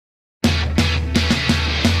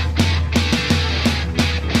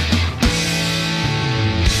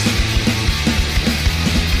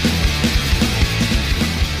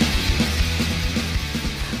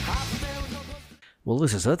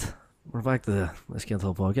this is it. We're back to the Skint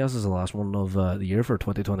Hill podcast. This is the last one of the year for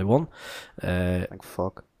 2021. Like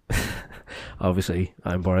fuck. Obviously,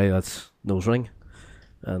 I'm Barry. That's Nose Ring.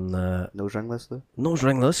 And Nose ringless though. Nose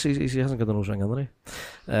Ringless. He hasn't got the nose ring, hasn't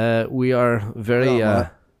he? We are very...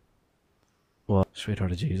 well,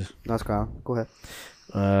 sweetheart of Jesus. That's grand. Go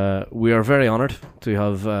ahead. We are very honoured to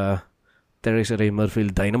have Derry City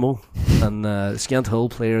midfield dynamo and Skint Hill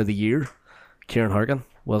Player of the Year, Kieran Harkin.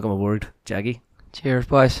 Welcome aboard, Jaggy. Cheers,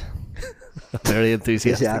 boys. Very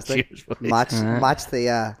enthusiastic. Cheers, boys. Match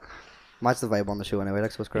the vibe on the show anyway.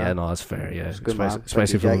 Like, so it's great. Yeah, no, that's fair. Yeah, good man.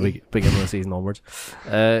 especially Thank you, from the beginning of the season onwards.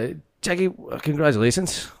 Jackie,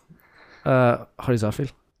 congratulations. How does that feel?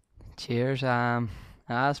 Cheers.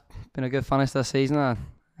 It's been a good finish this season. A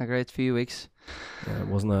great few weeks. It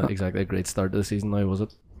wasn't exactly a great start to the season now, was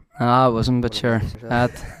it? No, it wasn't, but sure.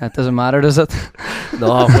 That doesn't matter, does it?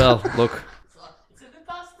 No, well, look.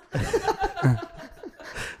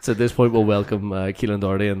 So at this point, we'll welcome Keelan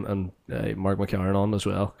Doherty and Mark McCarron on as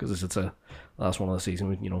well, because it's a last one of the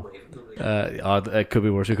season. You know, it could be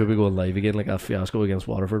worse. It could be going live again, like a fiasco against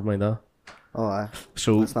Waterford, mind that. Oh, aye.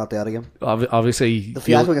 So It's not that again. Obviously, The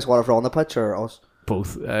fiasco against Waterford on the pitch or us?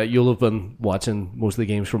 both. You'll have been watching most of the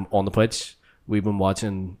games from on the pitch. We've been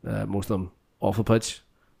watching most of them off the pitch.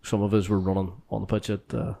 Some of us were running on the pitch at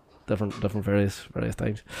different various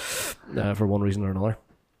times for one reason or another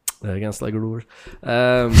against Sligo Rovers.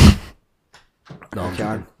 No, I'm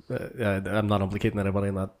Karen. joking. I'm not implicating anybody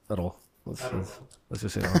in that at all. Let's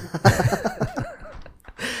just say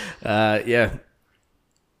that. Yeah,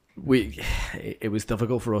 it was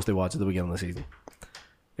difficult for us to watch at the beginning of the season.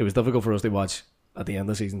 It was difficult for us to watch at the end of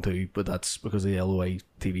the season too, but that's because of the LOI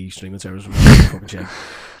TV streaming service was fucking shit.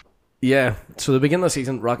 Yeah, so the beginning of the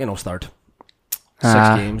season, rocky enough start.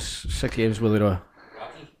 Six games without a...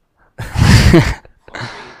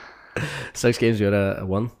 Six games without a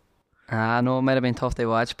win. I know it might have been tough to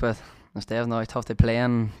watch, but it's definitely tough to play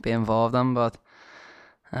and be involved in. But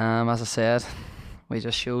as I said, we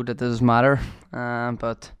just showed that it does matter.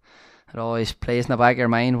 But it always plays in the back of your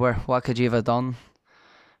mind where what could you have done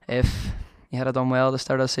if you had done well at the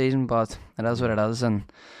start of the season. But it is what it is, and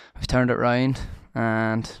we've turned it round.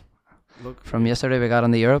 And Look, from yesterday, we got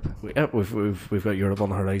into Europe. We've got Europe on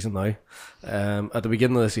the horizon now. At the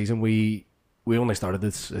beginning of the season, we only started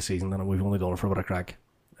this season and we've only done it for a bit of crack,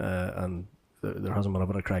 and there hasn't been a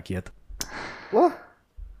bit of crack yet. What?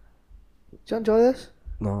 Did you enjoy this?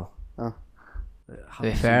 No. Oh. To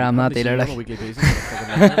be fair, I'm not either. On Like, a weekly basis.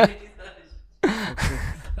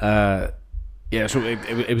 Yeah, so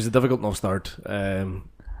it was a difficult enough start.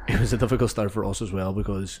 It was a difficult start for us as well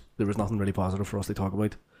because there was nothing really positive for us to talk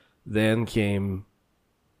about. Then came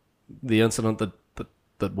the incident that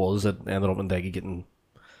ended up in Deggy getting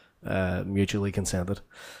mutually consented,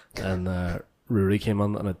 and Rory came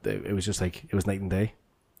in, and it was just like it was night and day,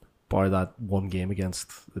 bar that one game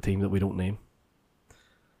against the team that we don't name.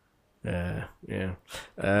 Yeah.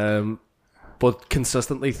 But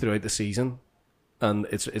consistently throughout the season, and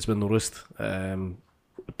it's been noticed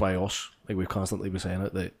by us, like we've constantly been saying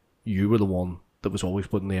it, that you were the one that was always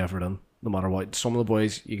putting the effort in, no matter what. Some of the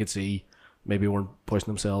boys you could see maybe weren't pushing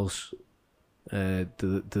themselves to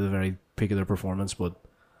the very peak of their performance, but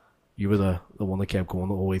you were the one that kept going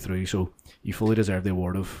the whole way through. So you fully deserve the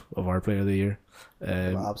award of our Player of the Year.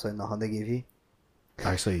 Well, absolutely nothing they gave you.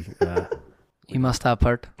 Actually, you must have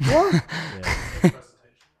part. What? yeah.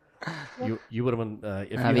 You would have been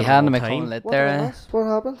if Have you you had had enough the time. McCone lit What there? did I miss? What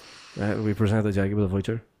happened? We presented Jackie with a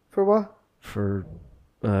voucher For what? for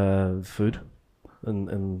food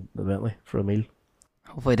in the Bentley for a meal.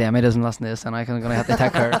 Hopefully Demi doesn't listen to this and I'm going to have to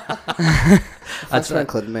take her. Thanks for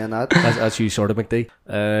including me in that. That's you sort of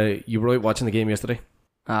McD. You were out watching the game yesterday.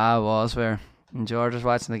 I was where George was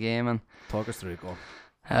watching the game and Talk us through it, go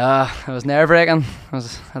on. it was nerve-wracking. I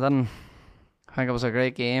didn't think it was a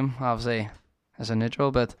great game, obviously as a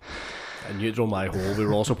neutral, but And you drove my hole. We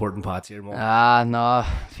were all supporting Pats here, Mom. no,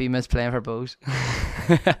 females playing for both.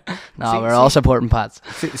 No, See- we're all see- supporting Pats.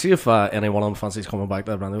 See if any one of them fancies coming back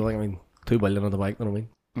to the brand new. Like, I mean, 2 billion on the bike, you know what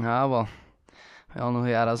I mean? Well, we all know who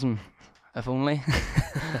that is, and if only.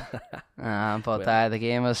 But the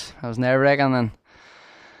game was nerve-wracking, and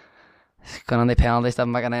going on the penalties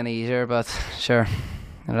didn't make it any easier, but sure,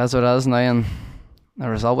 it is what it is now, and the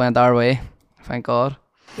result went our way, thank God.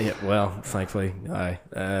 Yeah, well, thankfully, aye.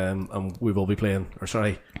 And we will be playing, or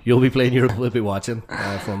sorry, you'll be playing, Europe, we'll be watching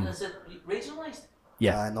from... Is it regionalised?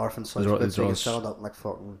 Yeah. North and South. It's all- But it's you all get s- settled up in like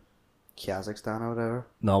fucking Kazakhstan or whatever.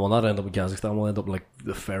 No, we'll not end up in Kazakhstan, we'll end up like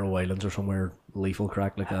the Faroe Islands or somewhere lethal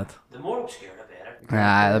crack like that. The more obscure, the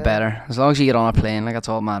better. The better. As long as you get on a plane, like that's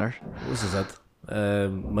all that matters. This is it.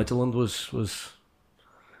 Midtjylland was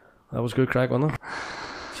That was good crack, wasn't it?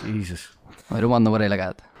 Jesus. I don't want nobody like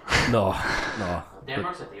that. No.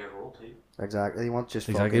 Denmark's a beer hole too. Exactly. You want just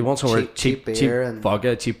Exactly. fucking You want somewhere cheap beer and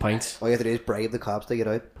vodka, cheap pints. all you have to do is bribe the cops to get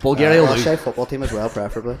out. Bulgaria will do. Russia football team as well,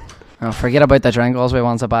 preferably. Oh, forget about the drink. All we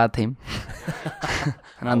want's a bad team.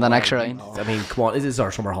 And on the next round. I mean, come on, this is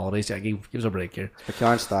our summer holidays, Jackie. Give us a break here. The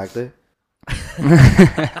Karen Stag do.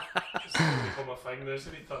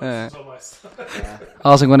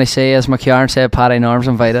 All I'm going to say is McCarn said Paddy Norm's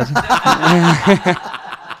invited.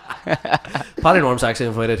 Paddy Norm's actually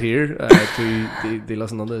invited here to they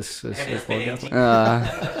listen on this podcast.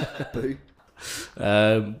 Boo.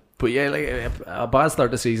 But yeah, like a bad start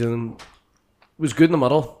to the season. Was good in the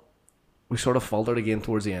middle. We sort of faltered again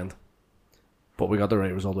towards the end, but we got the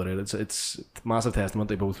right result out of it. It's massive testament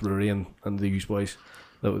to both Rory and the youth boys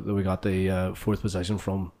that we got the 4th position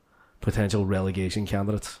from potential relegation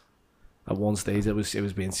candidates. At one stage, it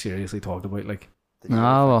was being seriously talked about. Like, Did you No,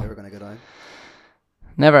 ever think well. they were going to go down?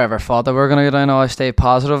 Never ever thought that we were going to go down. I always stayed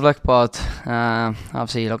positive, like, but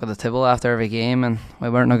obviously you look at the table after every game and we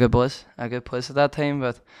weren't in a good place at that time,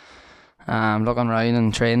 but looking around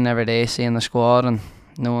and training every day, seeing the squad and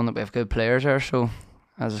knowing that we have good players there, so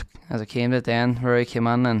as it came to it then, Rory came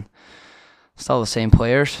in and still the same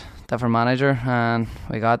players, different manager, and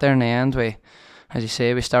we got there in the end. We, as you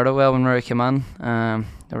say, we started well when Rory came in.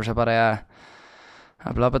 There was a bit of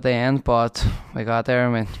a blip at the end, but we got there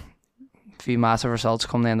and we few massive results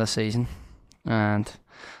come the end of the season, and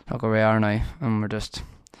look where we are now, and we're just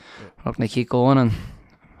looking to keep going and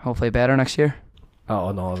hopefully better next year.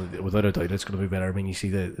 oh no, without a doubt, it's going to be better. I mean, you see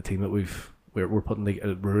the team that we're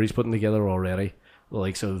putting Rory's putting together already. The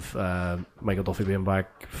likes of Michael Duffy being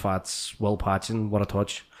back, Fats, Will Patchin, what a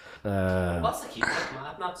touch. What's the keeper?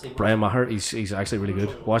 I've not seen Brian Maher, he's actually really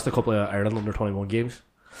good. Watched a couple of Ireland under 21 games,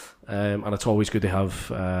 and it's always good to have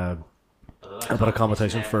a bit of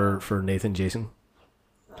competition for Nathan Jason.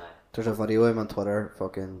 There's a video of him on Twitter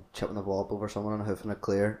fucking chipping the ball up over someone and hoofing it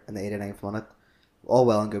clear in the 89th minute. All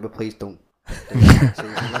well and good, but please don't.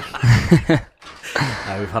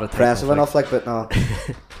 We've Had a impressive enough, like, but no.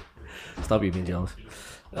 Stop you being jealous.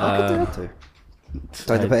 I could do that too.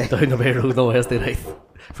 Down the bay. Down the Bay Road on Wednesday night.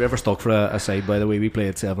 If you're ever stuck for a side, by the way, we play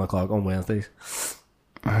at 7 o'clock on Wednesdays.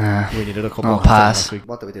 We needed a couple I'll of pass. last week.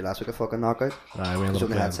 What did we do last week? A fucking knockout? We We ended up only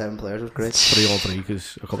playing had 7 players. It was great. 3-on-3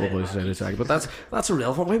 because a couple of boys decided to tag. But that's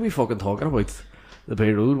irrelevant. Why are we fucking talking about the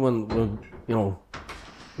Bay Road when you know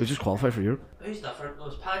we just qualified for Europe? Who's different?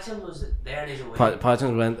 Was Patchen was there and he's away?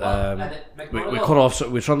 Patchins went. We cut off.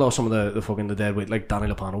 We turned off some of the dead weight, like Danny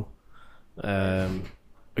Lopano.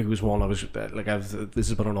 He was one I was like this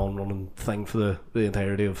has been an on-running thing for the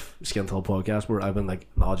entirety of Skin Tall podcast where I've been like,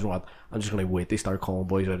 no, do you know what? I'm just gonna wait to start calling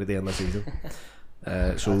boys out at the end of the season.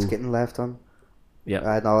 So That's getting left on.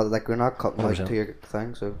 yeah, No, like, we're not cutting out 100%. to your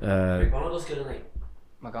thing, so. McGonagall's good, isn't he?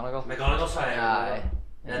 McGonagall. McGonagall, sorry. Aye.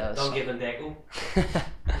 Don't give him Deco.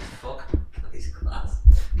 Fuck. He's class.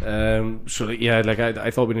 So like, yeah, like I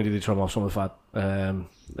thought we needed to trim off some of the fat.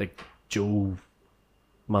 Like Joe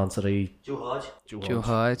Mansory, Joe Hodge. Joe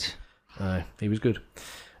Hodge. he was good.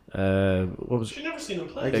 What was You've never seen him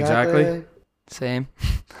play. Exactly. Same.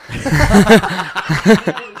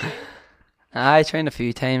 I trained a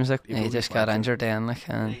few times, like, He he will just be got fine. injured then, like, Did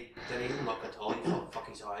and he even look at all? You thought, fuck,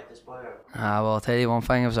 he's alright, this boy. Or? well, I'll tell you one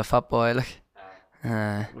thing, it was a fat boy, like,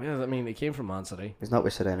 Yeah, I mean, he came from Man City. He's not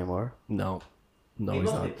with City anymore. No, he he's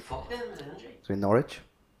must not. be fucked in with an injury. He's with Norwich.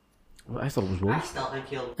 I thought it was I Wolves. still think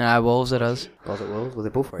he'll. Wolves it is. Was it Wolves? Well, they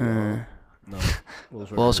both were. Yeah. No,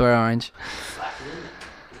 Wolves were. Wolves were orange. Fucking in.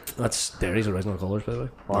 That's Derry's original colours, by the way.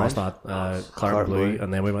 No, Orange? it's not. Clark Clark blue, blue.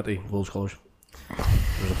 and then we went to Wolves colours.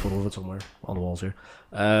 There's a photo of it somewhere on the walls here.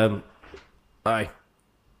 Aye.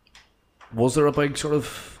 Was there a big sort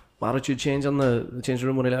of attitude change in the changing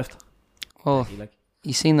room when he left? Well, Like,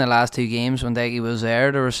 you seen the last 2 games when Deggy was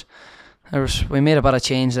there. There was we made a bit of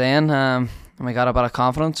change then, and we got a bit of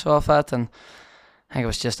confidence off that. And I think it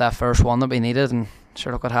was just that first one that we needed. And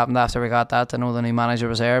sure, look what happened after we got that. I know the new manager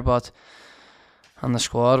was there, but on the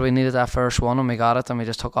squad we needed that first one, and we got it, and we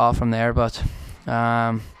just took off from there. But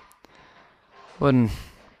wouldn't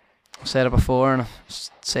said it before and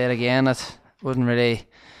say it again. It wouldn't really.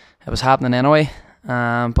 It was happening anyway.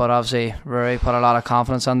 But obviously Rory put a lot of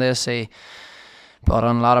confidence on this. He brought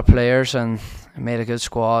on a lot of players and made a good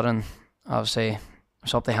squad, and obviously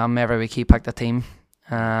it's up to him every week he picked the team,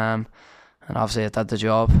 and obviously it did the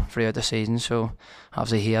job throughout the season, so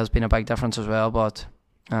obviously he has been a big difference as well. But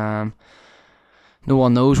no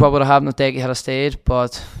one knows what would have happened if Deggy had stayed,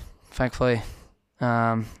 but thankfully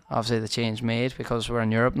obviously the change made because we're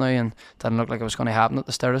in Europe now and it didn't look like it was going to happen at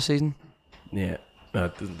the start of the season. yeah.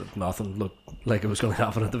 Nothing looked like it was going to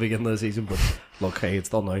happen at the beginning of the season, but look, hey, it's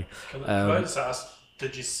done now. Can I just ask,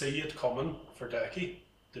 did you see it coming for Decky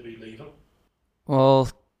to be leaving? Well,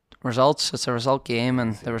 results, it's a result game,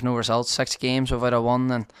 and there was no results. 6 games without a won,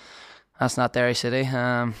 and that's not Derry City.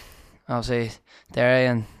 Obviously, Derry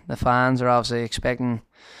and the fans are obviously expecting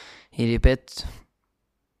you to beat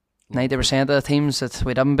 90% of the teams that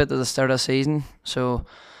we haven't beat at the start of the season. So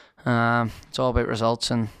it's all about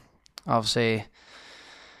results, and obviously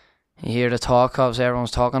you hear the talk, obviously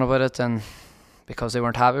everyone's talking about it, and because they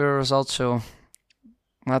weren't happy with the results. So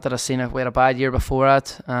not that I've seen it, we had a bad year before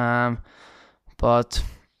that, but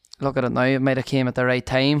look at it now, it might have came at the right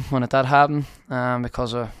time when it did happen,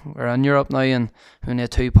 because we're in Europe now and we only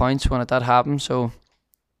had 2 points when it did happen. So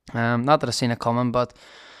not that I've seen it coming, but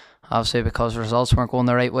obviously because the results weren't going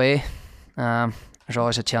the right way, there's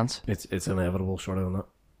always a chance. It's inevitable, sort of, isn't it?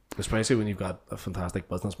 Especially when you've got a fantastic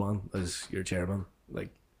businessman as your chairman. Like,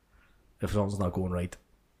 if something's not going right,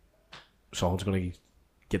 someone's going to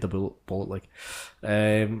get the bullet. Like,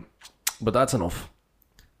 but that's enough.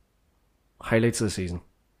 Highlights of the season.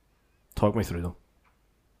 Talk me through them.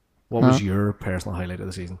 What was your personal highlight of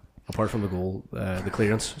the season, apart from the goal, the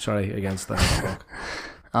clearance? Sorry, against the Rock.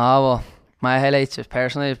 Well, my highlights is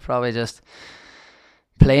personally probably just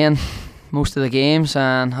playing most of the games,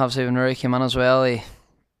 and obviously when Rory came on as well,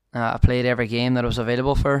 I played every game that I was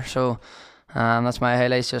available for. So that's my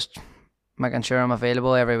highlights, just making sure I'm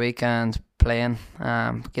available every week and playing,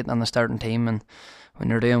 getting on the starting team. And when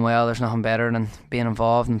you're doing well, there's nothing better than being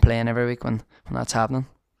involved and playing every week when that's happening.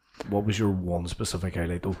 What was your one specific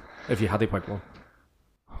highlight though, if you had to pick one?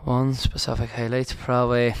 One specific highlight,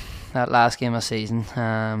 probably that last game of the season.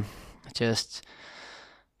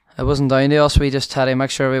 It wasn't down to us. We just had to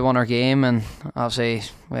make sure we won our game, and obviously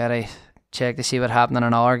we had to check to see what happened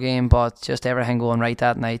in our game, but just everything going right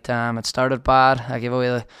that night. It started bad. I gave away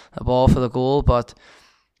the ball for the goal, but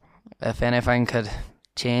if anything could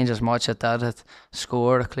change as much as it did, it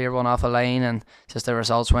scored a clear one off a line, and just the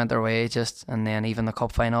results went their way, and then even the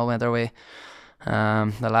cup final went their way.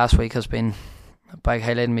 The last week has been a big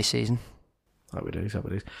highlight in my season. Happy days.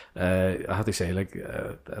 I have to say, like,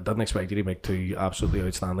 I didn't expect you to make 2 absolutely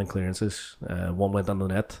outstanding clearances. One went on the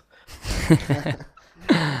net,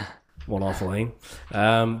 one off the line.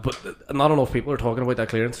 But not enough people are talking about that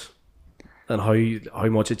clearance and how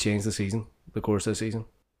much it changed the course of the season.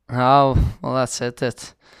 Oh, well, that's it.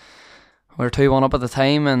 We were 2-1 up at the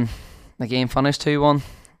time, and the game finished 2-1.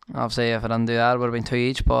 Obviously, if I didn't do that, it would have been 2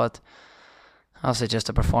 each, but obviously just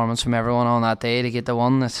a performance from everyone on that day to get the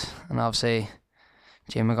one. And obviously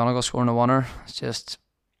Jamie McGonigal scoring the winner. It's just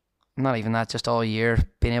not even that, just all year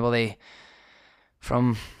being able to,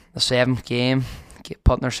 from the 7th game,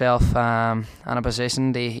 putting herself in a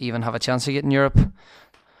position to even have a chance to get in Europe,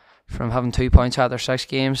 from having 2 points out of their 6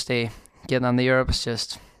 games to getting into Europe. It's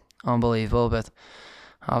just unbelievable. But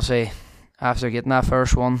obviously after getting that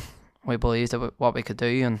first one, we believed that what we could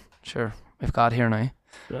do, and sure, we've got here now.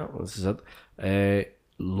 Yeah, this is it.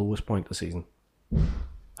 Lowest point of the season.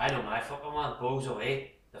 I know my fucking one. Goes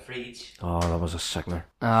away. The free each. Oh, that was a sickener.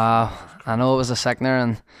 I know it was a sickener,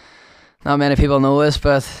 and not many people know this,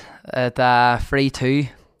 but at 3-2,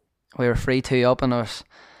 we were 3-2 up, and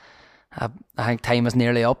I think time was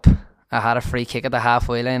nearly up. I had a free kick at the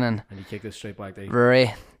halfway line, and you kicked it straight back there.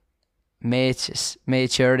 Rory made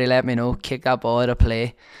sure to let me know, kick that ball out of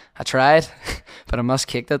play. I tried, but I must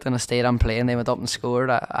kicked it, and I stayed on play, and they went up and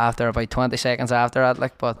scored after about 20 seconds after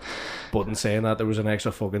that. But in saying that, there was an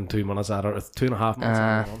extra fucking 2 minutes at it, 2.5 minutes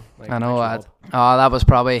at it. Like, I know that. That was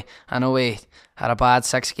probably, I know we had a bad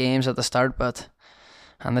 6 games at the start, but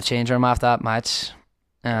and the change room after that match,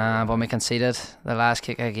 when we conceded the last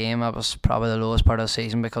kick of the game, that was probably the lowest part of the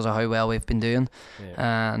season because of how well we've been doing.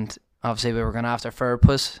 And obviously we were going after 3rd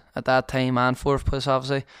place at that time and 4th place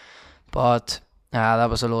obviously, but that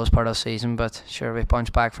was the lowest part of the season. But sure, we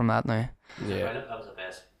bounced back from that now. Yeah, that was the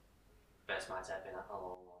best match I've been at in a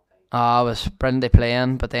long time. It was brilliantly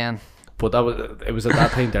playing, but it was at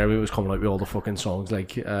that time Derby was coming out with all the fucking songs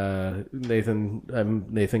like Nathan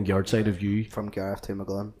Garrett's Side of You, From Gareth to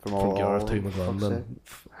McGlynn. From Gareth to McGlynn.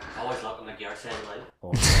 Always looking at your side of life.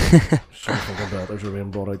 Some fucking brothers were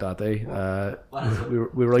being brought out that day.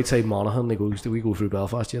 We were outside Monaghan. He goes, "Do we go through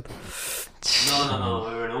Belfast yet?" No.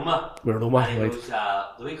 We were in Oma. We were in Oma, and he right? goes,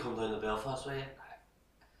 "Do we come down to Belfast way?"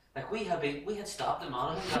 Like we had stopped in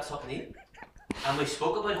Monaghan, got something to eat, and we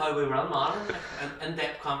spoke about how we were in Monaghan, like, in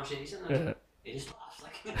depth conversation. And he just laughed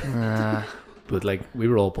like. But like we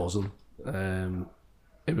were all buzzing.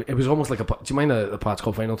 It was almost like do you mind the Pats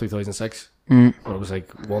Cup final 2006? When it was like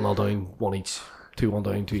 1-0 down, 1 each, 2-1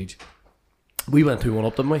 down, 2 each. We went 2-1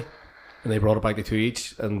 up, didn't we? And they brought it back to 2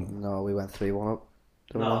 each, and No, we went 3-1 up.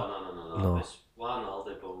 No, Didn't we? no. No. It was 1-0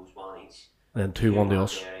 to Bulls, 1 each. then 2-1 to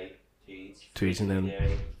us. Derry, 2 each. 2 each, and then-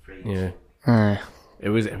 Derry, 3 each. Yeah, Aye. it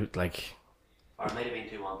was like. Or it might have been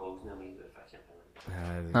 2-1 Bulls, I mean, if I can't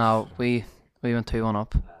remember. No, we went 2-1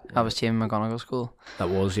 up. That was Jamie McGonagall's goal. That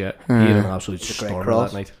was, yeah. He had an absolute It's a great storm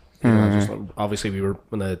cross. that night. You know, just, obviously, we were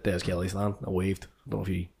in the Des Kelly stand. I waved. I don't know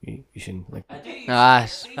if you seen like. I do. Ah,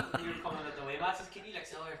 See, when you're coming at the away matches, can you like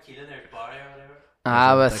sell your keel in there, Barry or whatever?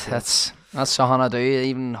 But Ridiculous. that's something I do.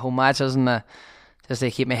 Even home matches and just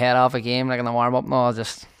to keep my head off a game, like in the warm up. No, I'll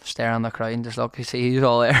just stare on the crowd and just look to see who's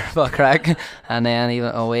all there for a crack. And then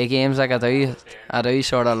even away games, like I do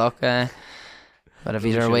sort of look. But if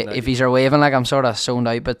he's waving, like I'm sort of zoned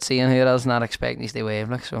out. But seeing who it is, not expecting he's to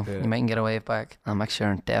wave, like so Yeah. you mightn't get a wave back. I'll make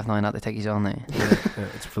sure definitely not to take his on now. Yeah,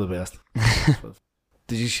 it's for the best.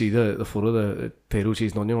 Did you see the photo of the potato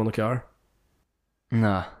cheese and onion on the car?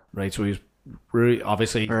 No, Right, so he's really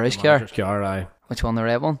obviously Roy's the car? manager's car. Aye, which one, the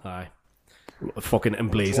red one? aye. Fucking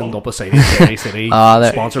emblazoned up beside his Derry City,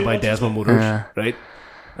 sponsored by Desmond Motors. Right,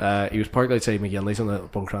 he was parked outside McGinley's on the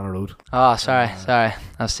Buncrana Road. Oh, sorry,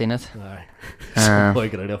 I've seen it. Aye, Uh. so I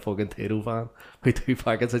got out a fucking potato van with 2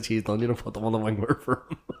 packets of cheese and onion and put them on the wingward for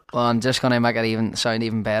him. Well, I'm just gonna make it sound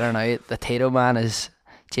even better now. The Tato man is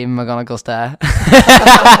Jamie McGonagall's dad.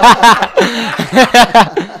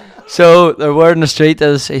 So the word in the street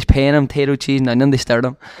is he's paying him Tato cheese and onion. They start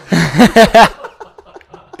him.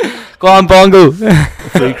 Go on, Bongo.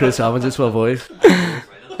 Free Chris Evans as well, boys.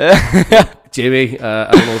 Jamie,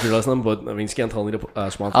 I don't know if you're listening, but I mean, Scant Tony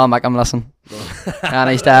to Swan. I'll make him listen. And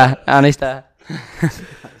he's dad.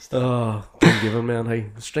 Oh, don't give him, man. Hey,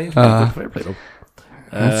 strange. Fair play, though.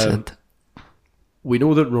 That's it. We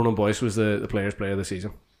know that Ronan Boyce was the player's player of the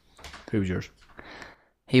season. Who was yours?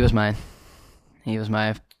 He was mine. He was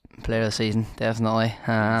my player of the season, definitely.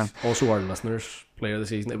 Also our listeners' player of the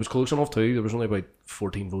season. It was close enough too. There was only about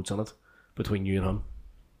 14 votes on it between you and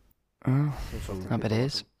him. I bet it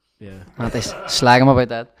is. Yeah. Not they slag him about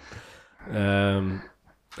that.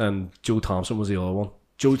 And Joe Thompson was the other one.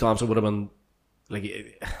 Joe Thompson would have been like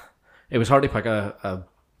it was hard to pick a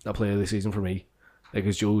player of the season for me.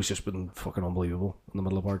 Because Joe's just been fucking unbelievable in the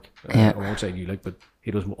middle of the park. Yeah. Alongside you, like, but he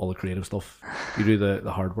does all the creative stuff. You do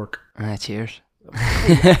the hard work. Cheers.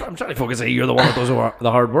 I'm trying to focus. Say you're the one that does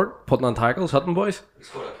the hard work, putting on tackles, hitting boys, He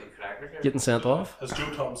scored a few crackers there. getting sent off. Has Joe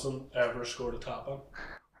Thompson ever scored a tap in?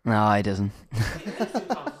 No, he doesn't.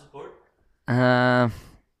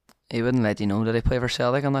 He wouldn't let you know. Did he play for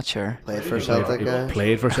Celtic? I'm not sure. Played for Celtic, He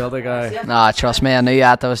played for Celtic, guy. Nah, trust me, I knew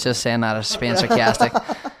that. I was just saying that as being sarcastic.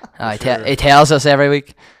 He tells us every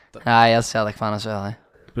week. He's a Celtic fan as well.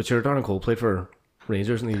 But sure, Darren Cole played for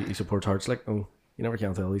Rangers and he supports Hearts. Like, no, you never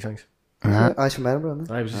can tell these things. I should remember him.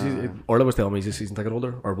 I was Orla was telling me he's a season ticket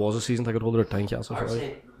holder, or was a season ticket holder at Tynecastle. I'd For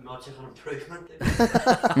say much of an improvement.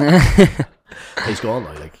 He's gone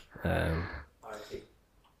now, like.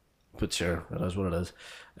 But sure, that is what it is.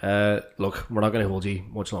 Look, we're not going to hold you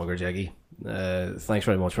much longer, Jackie. Thanks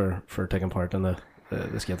very much for taking part in the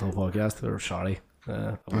Skittle podcast. Or sorry.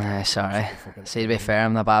 Sorry. See, to be fair,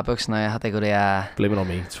 I'm the bad books now. I had to go to Blame it on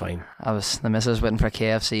me. It's fine. I was the missus waiting for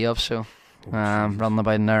KFC up, so running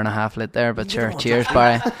about an hour and a half late there. But sure, cheers,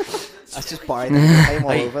 Barry. That's just Barry. I'm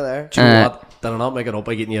all over there. Do you know what? Did I not make it up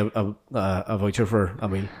by getting you a voucher for a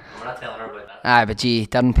meal? We're not telling her about that. Aye, but gee,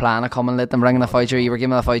 didn't plan on coming late and bringing the voucher. You were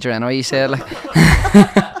giving me the voucher anyway, you said. Like.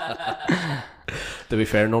 To be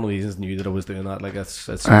fair, none of these knew that I was doing that. Like, it's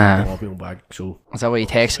off my own bag. So. Is that why you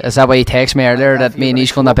text me earlier that me and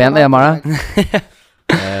Nish going to Bentley tomorrow?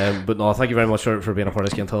 But no, thank you very much for being a part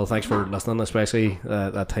of Skintel. Thanks for listening, especially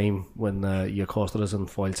that time when you accosted us in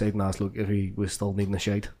Foilside and asked Luke if he was still needing a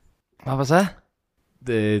shite. What was that?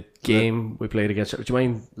 The game we played against. Do you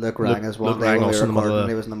mind? Luke rang us one Luke day rang when we us were in the middle recording. of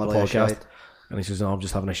He was in the middle the of a podcast, shite. and he says, "No, I'm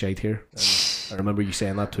just having a shite here." And I remember you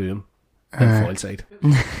saying that to him in Foilside.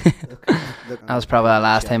 That was probably the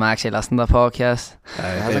last time I actually listened to the podcast. It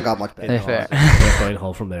hasn't got much To be better. fair.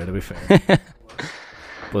 Downhill from there, to be fair.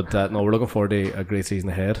 But no, we're looking forward to a great season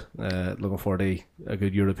ahead. Looking forward to a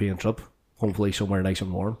good European trip. Hopefully somewhere nice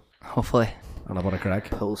and warm. Hopefully. And a bit of crack.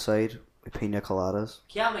 Poolside with pina coladas.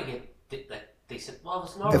 Can't make it decent. Well,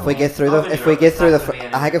 it's not If we get through I think if we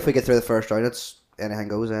get through the first round, it's anything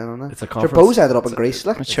goes in on it. It's a Sure, conference. Bo's ended up in Greece,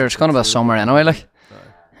 like. But sure, it's going to be summer anyway, like.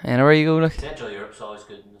 Anywhere you go, like. Central Europe's always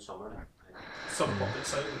good in the summer. Some bucket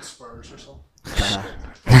side with Spurs or something.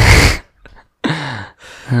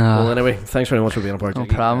 Well, anyway, thanks very much for being a part. No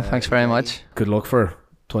Jiggy. problem. Thanks very much. Good luck for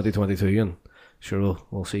 2022, and sure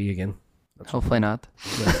we'll see you again. Hopefully not.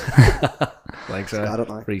 Thanks, Got it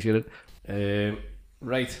now. appreciate it.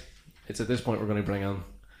 Right, it's at this point we're going to bring on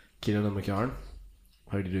Keenan and McCarn,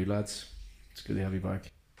 how do you do, lads? It's good to have you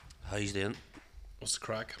back. How you doing? What's the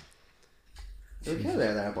crack? They were kind of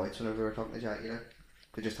thereabouts whenever we were talking to Jackie there.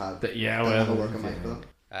 They just had Yeah, they had well, a working mic with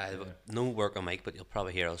them. No work on mic, but you'll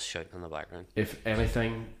probably hear us shouting in the background. if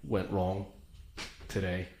anything went wrong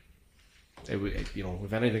today,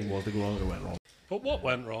 if anything was to go wrong, it went wrong. But what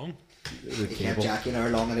went wrong? The He kept cable. Jackie an hour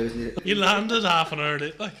long and it was needed. You landed half an hour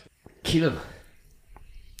late, like. Keelan,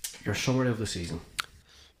 your summary of the season.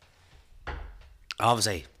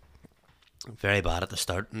 Obviously, very bad at the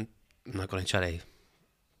start, and I'm not going to try to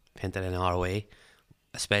paint it in our way.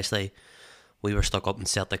 Especially, we were stuck up in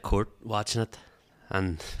Celtic Court watching it,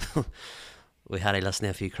 and we had to listen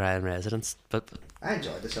to a few crying residents. But I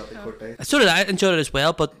enjoyed the Celtic Court day. I enjoyed it as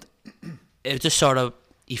well, but it just sort of,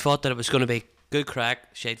 you thought that it was going to be good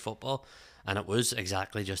crack, shade football, and it was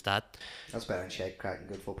exactly just that. That's better than shite cracking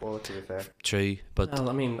good football, to be fair. True, but Well,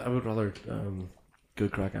 I mean, I would rather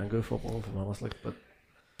good crack and good football, if I'm honest.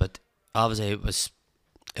 But obviously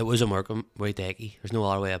it wasn't working with Decky. There's no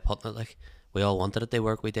other way of putting it. Like, we all wanted it to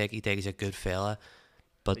work with Decky. Decky's a good fella,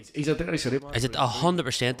 but he's a Derry City man. is it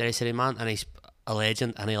 100% Derry City man, and he's a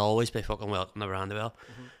legend, and he'll always be fucking welcome around the well.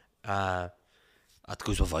 That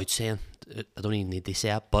goes without saying. I don't even need to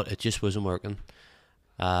say it, but it just wasn't working.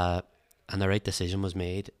 And the right decision was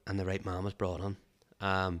made, and the right man was brought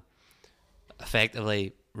on.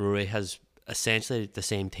 Effectively, Rory has essentially the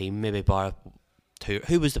same team, maybe bar two.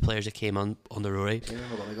 Who was the players that came on under Rory? Do you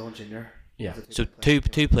remember when we going junior? Yeah. So two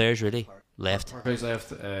players really left. Parker's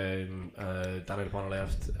left, Danny DePona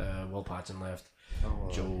left, Will Patchen left, Oh,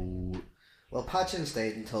 well. Joe. Well, Patchen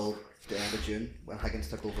stayed until the end of June when Higgins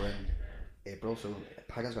took over in April, so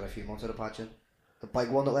Higgins got a few months out of Patchen. The big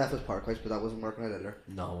one that left was Parkhouse, but that wasn't working out either.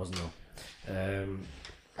 No, it wasn't no.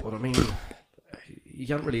 But I mean, you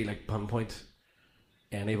can't really pinpoint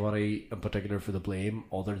anybody in particular for the blame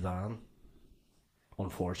other than,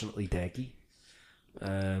 unfortunately, Decky. He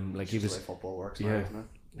It's was. the way football works now, Yeah. isn't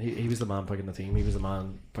it? He was the man picking the team. He was the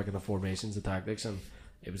man picking the formations, the tactics, and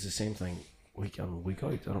it was the same thing week in, week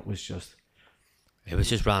out. And it was just It was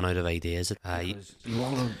just ran out of ideas. you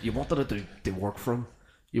wanted it to work for him.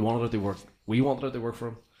 You wanted it to work. We wanted it to work for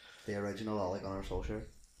him. The original Ole Gunnar Solskjaer.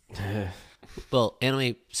 Well,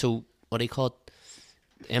 anyway, so what he called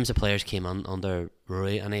the players came on under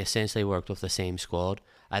Rory, and they essentially worked with the same squad.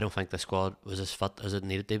 I don't think the squad was as fit as it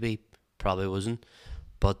needed to be. Probably wasn't,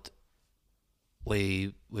 but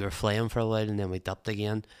we were flying for a while, and then we dipped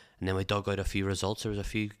again, and then we dug out a few results. There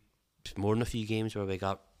was more than a few games where we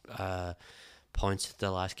got points at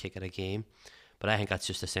the last kick of the game, but I think that's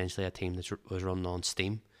just essentially a team that was running on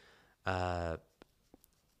steam.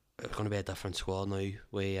 It's going to be a different squad now.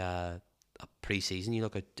 We a pre-season. You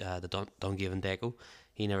look at the Dungiven Deco.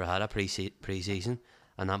 He never had a pre-season,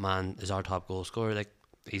 and that man is our top goal scorer. Like,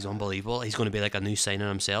 he's unbelievable. He's going to be like a new signing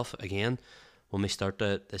himself again when we start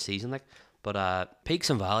the season. But peaks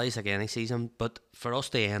and valleys like any season. But for us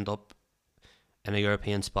to end up in a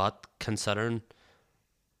European spot, considering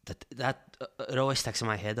that it always sticks in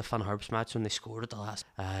my head, the Van Herbst match when they scored at the last.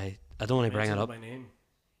 I don't want to bring it up. By name.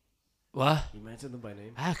 What? You mentioned them by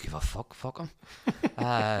name. I don't give a fuck. Fuck him.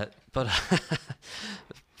 But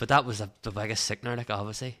but that was the biggest sickener,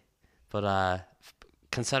 obviously. But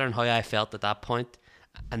considering how I felt at that point,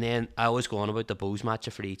 and then I always go on about the Bows match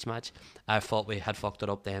for each match. I thought we had fucked it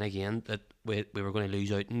up then again, that we were going to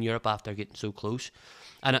lose out in Europe after getting so close,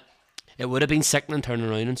 and it would have been sickening turning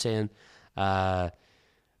around and saying,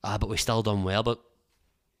 but we still done well. But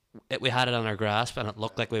we had it on our grasp, and it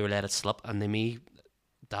looked like we were let it slip, and to me,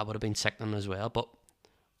 that would have been sickening as well. But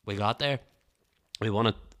we got there. We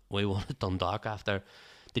wanted Dundalk after.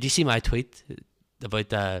 Did you see my tweet about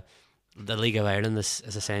the League of Ireland is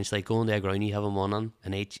essentially going to a ground you haven't won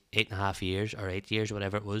in 8.5 years or 8 years,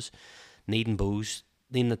 whatever it was, needing Bows,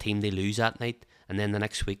 needing the team they lose that night, and then the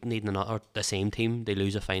next week needing another, the same team they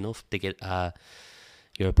lose a final to get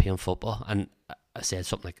European football. And I said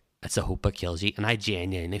something like, it's a hope that kills you, and I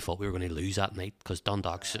genuinely thought we were going to lose that night because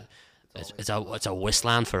Dundalk's it's a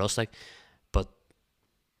wasteland for us, but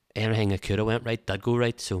everything that could have went right did go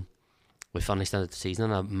right, so we finished the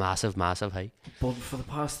season on a massive high. But for the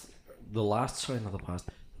last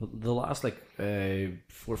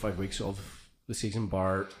 4 or 5 weeks of the season,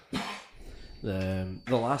 bar the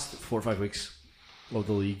last 4 or 5 weeks of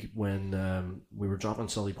the league, when we were dropping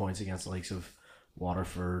silly points against the likes of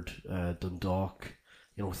Waterford, Dundalk,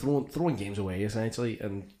 throwing games away essentially,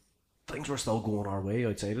 and things were still going our way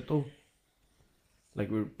outside it though.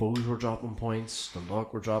 Bows were dropping points,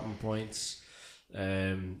 Dundalk were dropping points,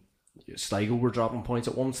 Sligo were dropping points.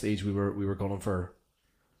 At one stage we were going for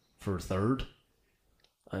third,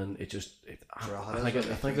 and it just Drogheda I think was I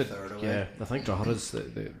like think third away. yeah, I think Drogheda's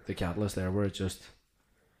the catalyst there, where it just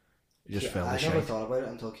fell I to never shite. thought about it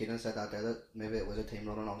until Keenan said that day, that maybe it was a team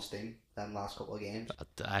running on steam them last couple of games.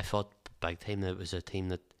 I thought big time that it was a team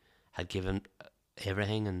that had given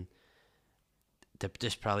everything, and they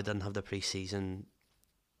just probably didn't have the pre-season.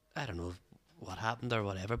 I don't know what happened or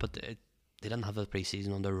whatever, but they didn't have the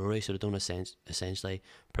pre-season under Rory, so they don't essentially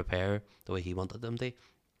prepare the way he wanted them to.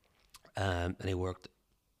 And he worked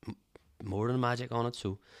more than magic on it,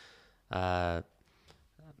 so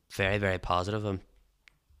very, very positive.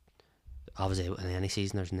 Obviously, in any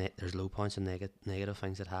season, there's low points and negative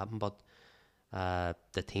things that happen, but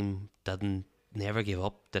the team never gave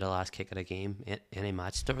up to the last kick of the game. Any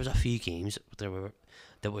match, there was a few games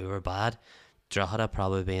that we were bad. Drogheda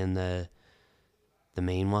probably being the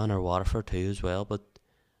main one, or Waterford too as well. But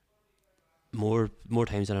more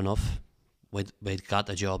times than enough, we'd got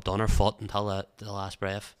the job done or fought until the last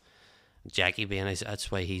breath. Jackie being that's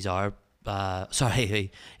why he's our.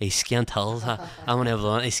 Sorry, he's Skint Hills. I'm gonna have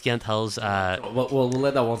one. He's Skint Hills. We'll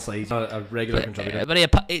let that one slide. He's not a regular contributor.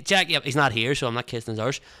 But Jackie, he's not here, so I'm not kissing his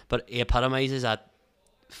arse. But he epitomises that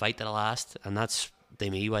fight to the last, and that's to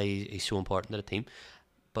me why he's so important to the team.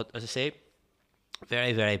 But as I say,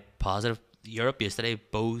 very, very positive. Europe yesterday,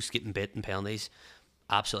 Bows getting bit in penalties,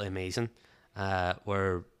 absolutely amazing.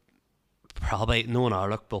 We're probably knowing our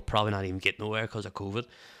luck, we'll probably not even get nowhere because of COVID.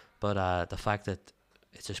 But the fact that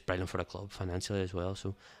it's just brilliant for the club financially as well.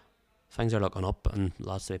 So things are looking up and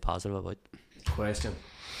lots to be positive about. Question: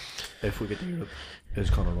 if we get to Europe, is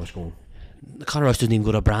Conor Rush going? Conor Rush doesn't even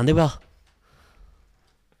go to Brandywell.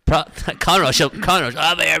 Conor Rush,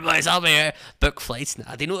 I'll be here, boys, I'll be here. Book flights.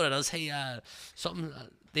 Nah, do you know what it is? Hey, something.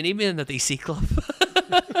 They need me in the DC club.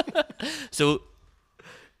 So,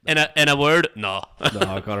 in a word, no.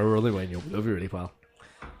 No, Conor, we're only winning you. Love you really, pal.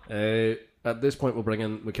 At this point, we'll bring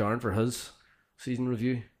in McCarran for his season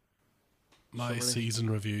review. My season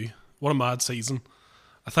review. What a mad season.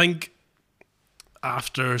 I think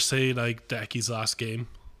after, say, like Decky's last game,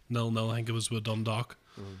 0-0, I think it was with Dundalk.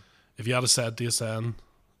 If you had said to us then,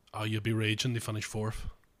 oh, you'd be raging, they finish fourth.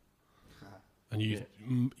 And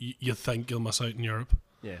you think you'll miss out in Europe.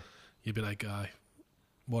 Yeah. You'd be like, aye,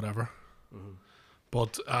 whatever.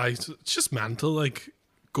 But it's just mental, like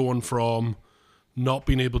going from not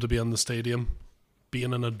being able to be in the stadium,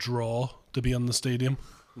 being in a draw to be in the stadium,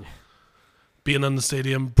 being in the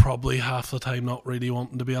stadium probably half the time not really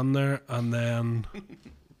wanting to be in there, and then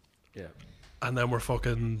and then we're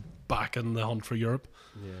fucking back in the hunt for Europe.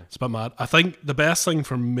 It's a bit mad. I think the best thing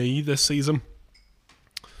for me this season,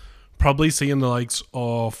 probably seeing the likes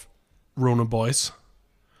of Ronan Boyce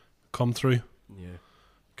come through,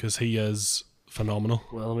 because he is phenomenal.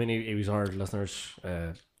 Well, I mean, he was our listeners'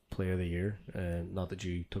 player of the year. Not that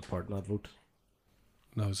you took part in that vote.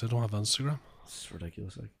 No, they don't have Instagram. It's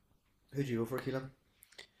ridiculous. Like, Who'd you go for, Keelan?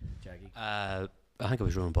 Jackie. I think it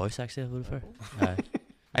was Ronan Boyce actually. I voted for.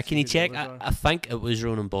 Can you check? I think it was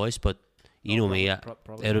Ronan Boyce, but you know me. It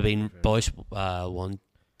would have been Boyce 1,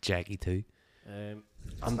 Jackie 2.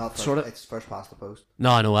 It's not first, it's first past the post.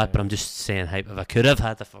 No, I know that, but I'm just saying hype. If I could have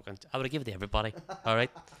had the fucking, I would have given it to everybody. All right,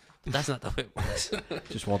 but that's not the way it works.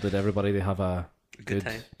 Just wanted everybody to have a good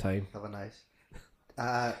time. Have a nice.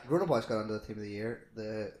 Ronan Boyce got under the team of the year,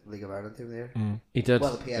 the League of Ireland team of the year. He did.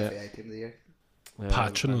 Well, the PFA team of the year.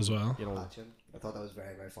 Patchen as well. You know, Patchen. I thought that was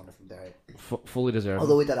very, very funny from Derry. fully deserved.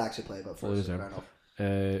 Although he did actually play, but fully first, deserved. fair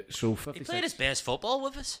enough. So He played his 56, best football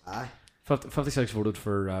with us. 56 voted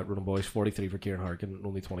for Ronan Boyce, 43 for Kieran Harkin, and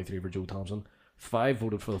only 23 for Joe Thompson. 5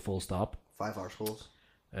 voted for the full stop. 5 arseholes.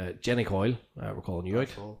 Jenny Coyle, we're calling you out.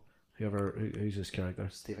 Arsehole. Who's this character?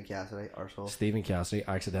 Stephen Cassidy, arsehole. Stephen Cassidy,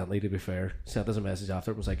 accidentally, to be fair, sent us a message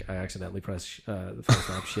after it, was like, I accidentally pressed the full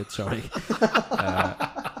stop. Shit, sorry.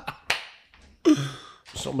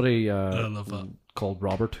 Somebody I love that. called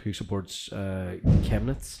Robert, who supports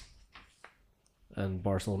Chemnitz and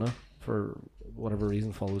Barcelona for whatever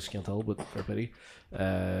reason, follows Scantel, but for pity.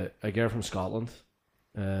 A girl from Scotland,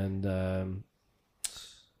 and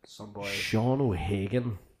Some boy. Sean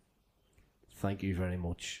O'Hagan. Thank you very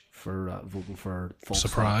much for voting for full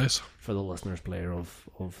Surprise. stop for the listeners' player of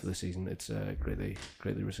the season. It's greatly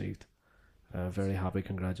received. Very happy.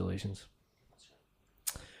 Congratulations.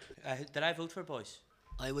 Did I vote for Boyce?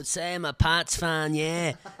 I would say I'm a Pats fan,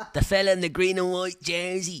 yeah. The fella in the green and white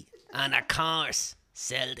jersey. And of course,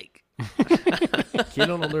 Celtic.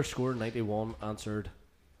 Keelan underscore 91 answered.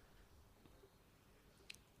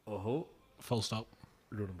 Full stop.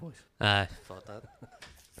 Ronan Boyce. Thought that.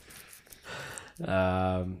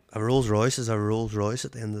 A Rolls Royce is a Rolls Royce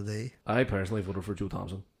at the end of the day. I personally voted for Joe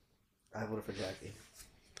Thompson. I voted for Jackie.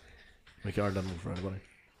 McCarran didn't vote for anybody.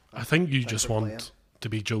 I think you Thanks just for want playing. to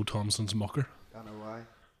be Joe Thompson's mucker. I know why.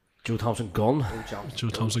 Joe Thompson gone. Oh, Johnson. Joe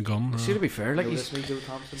Thompson gone. See, to be fair, like Notice he's me, Joe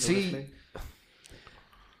Thompson. See- Notice me.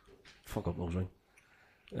 fuck up nose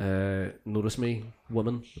ring. Notice me,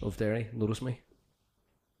 women of Derry. Notice me.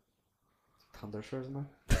 Thundershirt, isn't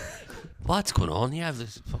it? What's going on here?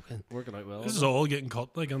 This fucking Working out well. This is all getting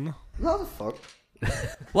cut, like, isn't it? No, the fuck.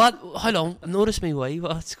 what? How long? Notice me, why?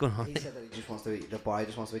 What's going on? He said that he just wants to be, the boy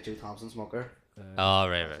just wants to be Joe Thompson's smoker. Oh,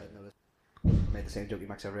 right, I right. noticed. I made the same joke he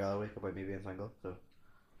makes every other week about me being single, so.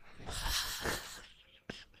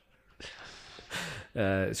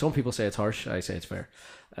 Some people say it's harsh. I say it's fair.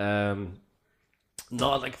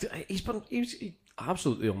 No, like he's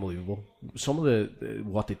absolutely unbelievable. Some of the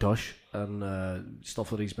what he does and stuff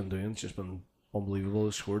that he's been doing has just been unbelievable.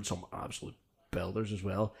 He's scored some absolute belters as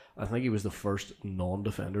well. I think he was the first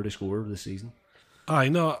non-defender to score this season. I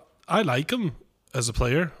know. I like him as a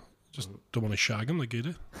player. Just don't want to shag him like you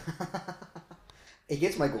do. He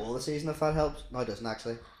gets my goal this season if that helps. No, he doesn't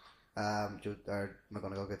actually.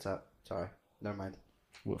 McGonagall gets that. Sorry, never mind.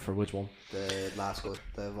 For which one? The last goal,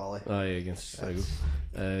 the volley. Oh, yeah, against Sligo.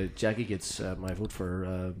 Jackie gets my vote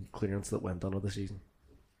for clearance that went under the season.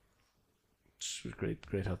 It was great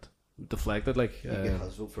hit. Deflected, like. You get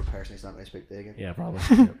his vote for person he's not going to speak to again. Yeah, probably.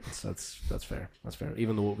 Yeah, that's fair. That's fair.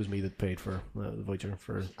 Even though it was me that paid for the voucher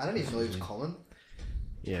for. I didn't even know he was coming.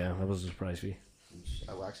 Yeah, that was a surprise fee.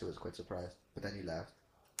 I actually was quite surprised, but then you left.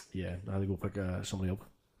 Yeah, I had to go pick somebody up.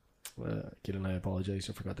 Kid and I apologise.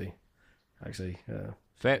 I forgot to actually.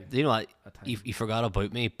 Fair, you know what? at time. You forgot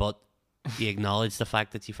about me, but you acknowledged the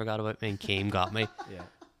fact that you forgot about me, and Came got me. Yeah,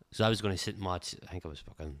 So I was going to sit and watch. I think it was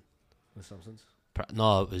fucking. The Simpsons.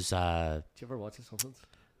 No, it was Did you ever watch The Simpsons?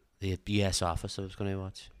 the US Office. I was going to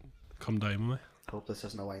watch. Come down with me. Hope this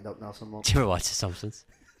isn't a wind up, Nelson. Monk. Did you ever watch The Simpsons?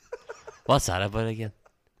 What's that about again?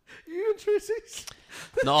 You and Tracy's.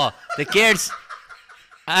 No, the girls.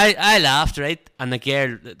 I laughed, right? And the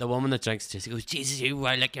girl, the woman that drinks juice, goes, Jesus, you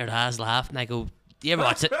are like your ass laughed. And I go, do you ever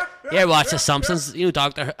watch it? You ever watch The Simpsons? You know,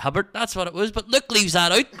 Dr. Hubbard, that's what it was. But Luke leaves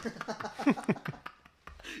that out.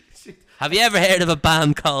 Have you ever heard of a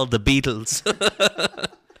band called The Beatles?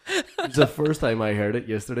 It's the first time I heard it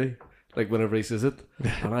yesterday. Like whenever he says it,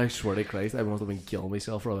 and I swear to Christ, I must have been killing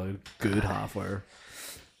myself for a good half hour.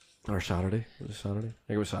 Or Saturday. Was it Saturday? I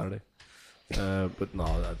think it was Saturday. But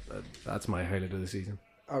no, that's my highlight of the season.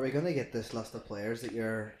 Are we going to get this list of players that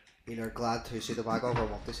you're either glad to see the back of or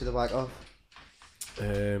want to see the back of?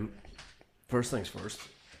 First things first.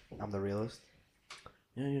 I'm the realist.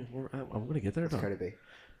 Yeah, I'm going to get there. It's Now. Cardi B.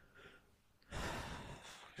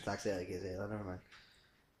 It's actually like Isaiah, never mind.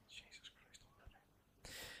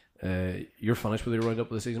 You're finished with your roundup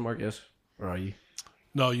of the season, Mark? Yes, or are you?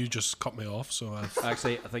 No, you just cut me off, so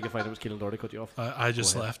Actually, I think if I was Keelan Doherty cut you off. I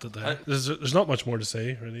just Go ahead. left it there. There's not much more to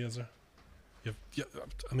say, really, is there?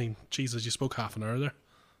 I mean, Jesus, you spoke half an hour there.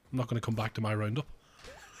 I'm not going to come back to my roundup.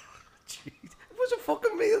 It was a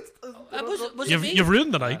fucking me. was it me? You've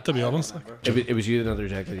ruined the night, to be honest. It was you that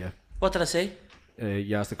interjected, yeah. What did I say?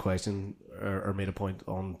 You asked a question or made a point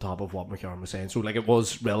on top of what McCarran was saying. So, like, it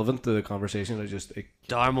was relevant to the conversation.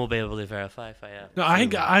 Darm will be able to verify if I am. No, I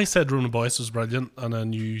think I said Ronan Boyce was brilliant, and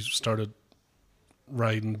then you started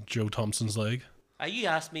riding Joe Thompson's leg. You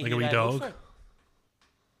asked me Like a who wee I vote dog. for.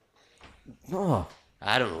 No.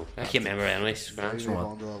 I don't know. I can't remember anyways. We move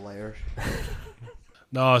on to the layers.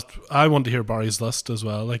 No, I want to hear Barry's list as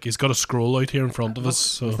well. Like, he's got a scroll out here in front of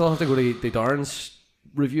us. We So still have to go to the Darren's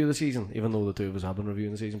review of the season, even though the two of us have been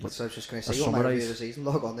reviewing the season. But, So I was just going to a say, you want my review summarise. of the season?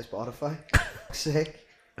 Log on to Spotify. Sick.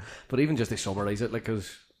 but even just to summarise it, like,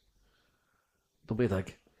 because don't be a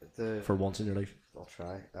dick The, for once in your life. I'll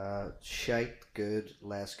try. Shite, good,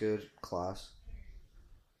 less good, class.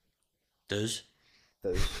 Does.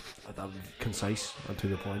 Those. That concise and to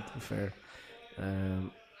the point, fair.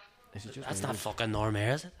 Is it just That's me? not fucking Norm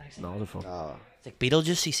Air, is it? No, the fuck. Oh. It's like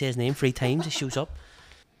Beetlejuice, he says his name 3 times, he shows up.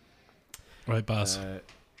 right, Baz.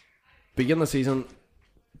 Beginning of the season,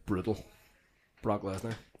 brutal. Brock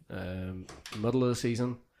Lesnar. Middle of the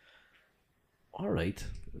season, alright.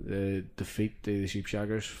 Defeat the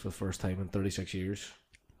Sheepshaggers for the first time in 36 years.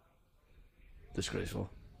 Disgraceful.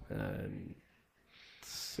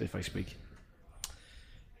 If I speak.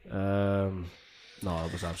 No,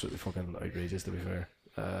 it was absolutely fucking outrageous, to be fair.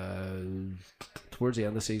 Towards the end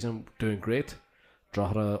of the season, doing great.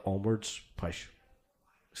 Drogheda onwards, push.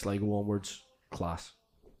 Sligo onwards, class.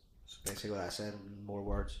 Basically what I said in more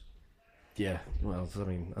words. Yeah, well, I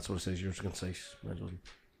mean, that's what it says. Yours are concise. Mine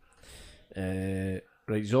doesn't.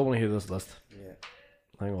 Right, you all want to hear this list. Yeah.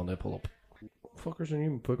 Hang on, they pull up. Fuckers, and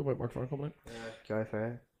you book about Mark Farr coming out. Guy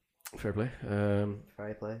Fair. Fair play.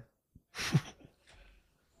 Fair play.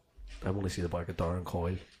 I want to see the back of Darren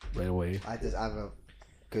Coyle right away. I have a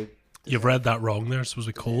good. You've read that wrong there. It's supposed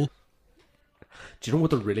to be Cole. Do you know what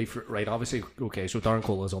they're really right? Obviously, okay. So Darren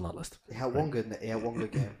Cole is on that list. He had one good. He had one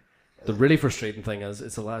good game. The really frustrating thing is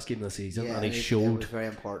it's the last game of the season, Yeah, and he it showed was very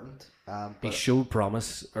important. he But showed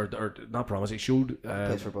promise, or not promise. He showed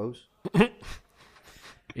plays for Bose.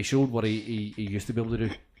 he showed what he used to be able to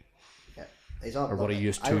do. Yeah, he's on. Or what he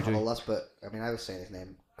used I to don't have do. a list, but I mean, I was saying his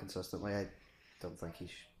name consistently. I don't think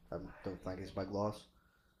I don't think he's a big loss.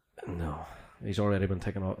 No, he's already been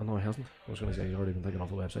taken off. No, he hasn't. I was going to say he's already been taken off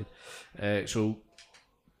the website. So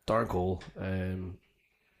Darren Cole,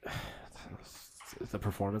 the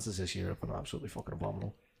performances this year have been absolutely fucking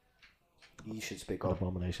abominable. You should speak An up.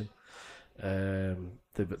 abomination.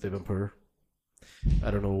 They've been poor.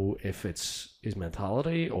 I don't know if it's his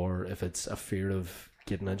mentality or if it's a fear of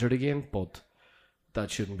getting injured again, but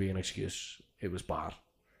that shouldn't be an excuse. It was bad.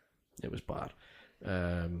 It was bad.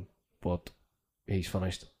 But he's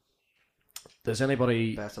finished. Does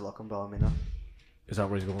anybody... Best of luck on Ballymena. Is that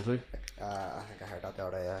where he's going to? I think I heard that the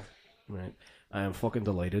other day. Right. I am fucking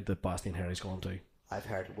delighted that Bastien Harry's gone too. I've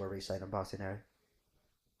heard we're re-signing Boston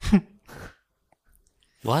Harry.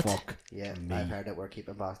 What? Fuck. Yeah, Me. I've heard that we're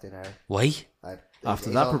keeping Boston Harry. Why? After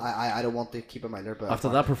He's that on- per- I don't want to keep him either, but After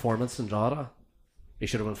that performance in Drogheda, he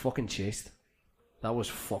should have been fucking chased. That was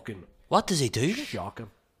fucking What does he do?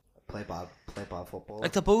 shocking. play bad football.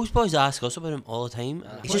 Like the Bose boys ask us about him all the time.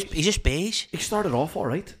 He's just beige. He started off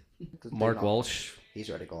alright. Doesn't do Mark nothing. Walsh, He's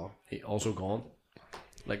already gone. he also gone.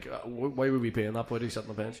 Like, why would we paying that boy to sit on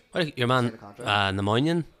the bench? What, your man, Sign a contract.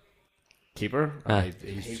 Nemounian? Keeper?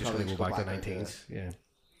 He's He'd just probably going to just go go back to back into 19s. Yeah.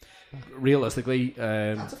 Realistically,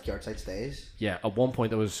 That's if Gardside stays. yeah, at one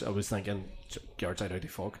point I was thinking, Gardside out the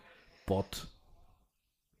fuck. But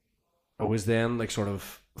I was then, like, sort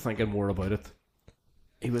of thinking more about it.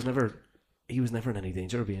 He was never in any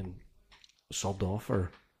danger of being subbed off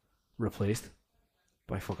or replaced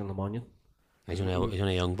by fucking Lemonnion. He's only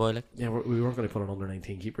a young boy, like. Yeah, we weren't going to put an under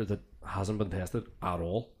 19 keeper that hasn't been tested at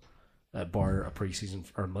all, bar a pre-season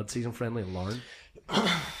or mid-season friendly in Larne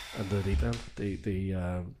and the deep end.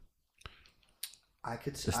 I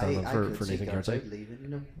could To see. stand in I for could see Nathan Gardside Gardside. leaving. You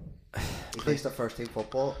know, he plays the first team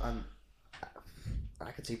football, and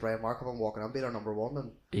I could see Brian Markham walking on being our number one,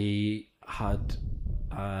 and He had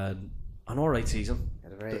an alright season. he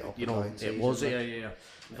had a very up You and know, down it season, was like, yeah.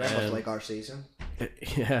 very much Um, like our season.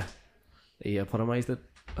 Yeah, he epitomised it.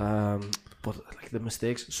 But like the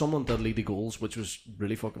mistakes, someone did lead the goals, which was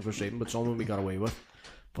really fucking frustrating. But some of them we got away with,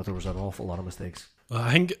 but there was an awful lot of mistakes.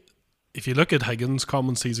 I think if you look at Higgins'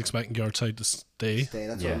 comments, he's expecting Gardside to stay.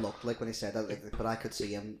 That's yeah. what it looked like when he said that. Like, but I could see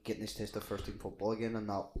him getting his taste of first team football again, and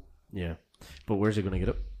not Yeah, but where's he going to get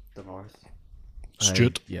it? the north.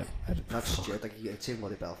 Stewart. Yeah, Not Stuart. Like I'd see him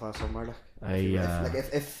with Belfast somewhere. Like, I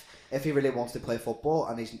if he really wants to play football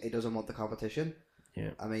and he doesn't want the competition,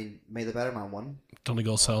 yeah. I mean, may the better man win.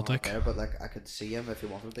 Donegal Celtic. There, but like I could see him if he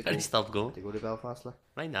wanted to How go. did he stop going? To go to Belfast, like.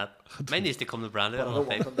 Mine not. Mine needs to come to Brandon But I on don't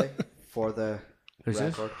the want thing. him to for the Who's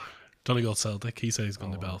this? record. Donegal Celtic. He said he's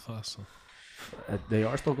going to Belfast. So. They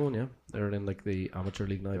are still going. Yeah, they're in like the amateur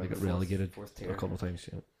league now. They got relegated fourth a tier. couple of times.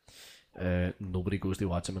 Yeah. Nobody goes to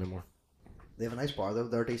watch them anymore. They have a nice bar though.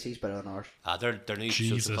 Their DC's better than ours. Their new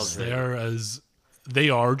social Jesus, clubs. they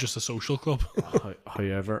are just a social club.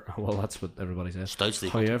 However, well, that's what everybody says. Stouts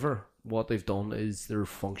League. However, what they've done is their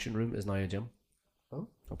function room is now a gym. Oh.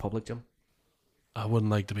 A public gym. I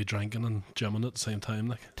wouldn't like to be drinking and gymming at the same time.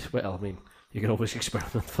 Like, Well, I mean, you can always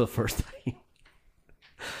experiment for the first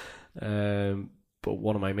time. But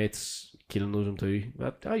one of my mates, Keelan, knows him too.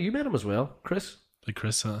 But, you met him as well, Chris. like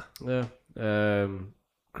Chris, Yeah.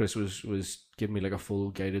 Chris was giving me like a full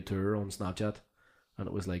guided tour on Snapchat, and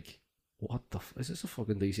it was like, what the is this a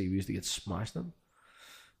fucking DC we used to get smashed in?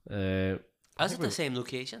 Is it the same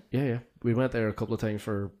location? Yeah. We went there a couple of times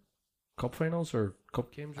for cup finals or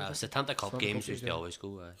cup games. Or something. Satanta Cup Satanta games Cup used to yeah. always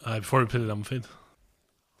go. before we played at Anfield.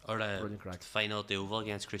 Or the Brilliant crack. final at the Oval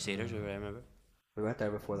against Crusaders, I remember. We went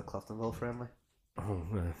there before the Cliftonville friendly. Oh,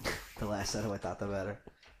 The less said about that, the better.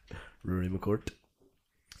 Rory McCourt.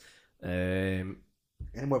 Any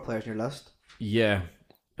more players in your list? Yeah.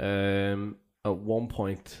 At one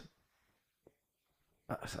point,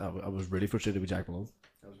 I was really frustrated with Jack Malone.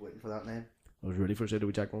 I was waiting for that name. I was really frustrated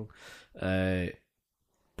with Jack Malone.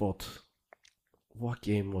 But what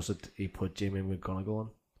game was it he put Jamie McGonigal on?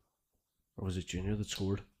 Or was it Junior that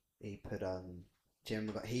scored? He put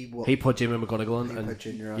Jim. He put Jamie McGonigal on. He And put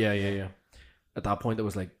Junior on. yeah. At that point, it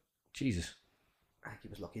was like, Jesus. I think he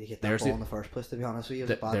was lucky to get that There's ball the- in the first place. To be honest with you, it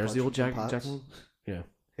was a bad There's touch the old from Jack Pats. Malone. Yeah.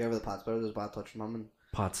 Whoever the Pats player, there was a bad touch from him. And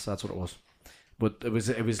Pats, that's what it was. But it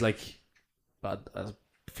was like a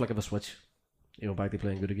flick of a switch, back to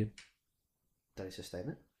playing good again. Did he sustain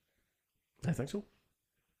it? I think so.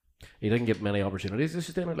 He didn't get many opportunities to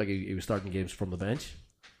sustain it. Like he was starting games from the bench.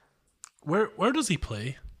 Where does he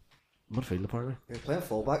play? Midfield, apparently. He was playing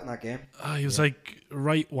fullback in that game. He was like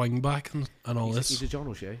right wing back and all He's this. a John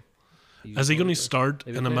O'Shea. Is he going to start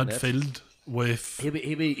He'll be in a playing Nets. midfield with?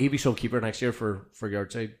 He'll be sub keeper next year for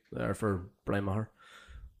Yardside or for Brian Maher.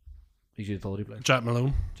 He's a utility player. Jack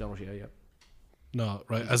Malone? John O'Shea, yeah. No,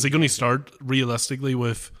 right. Is he going to start realistically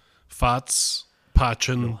with Fats,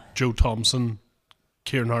 Patchin, Joe Thompson,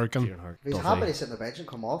 Kieran Harkin? Kieran Hart, He's Duffy. happy to sit on the bench and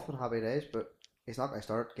come off on happy days, but he's not going to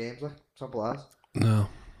start games like simple as. No,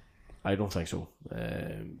 I don't think so.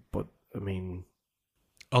 But I mean,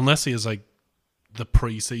 unless he is like the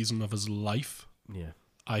pre-season of his life, yeah.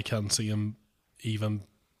 I can't see him even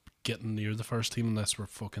getting near the first team unless we're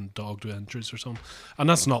fucking dogged with injuries or something. And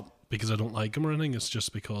that's not because I don't like him or anything. It's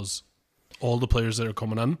just because all the players that are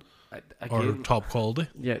coming in are Again, top quality.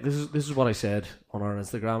 yeah, this is what I said on our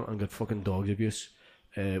Instagram and got fucking dog abuse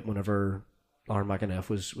whenever Aaron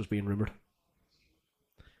McInnes was being rumoured.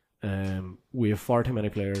 We have far too many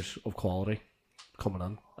players of quality coming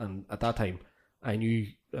in, and at that time I knew,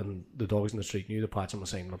 and the dogs in the street knew, the Patchin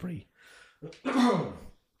was signed on a pre.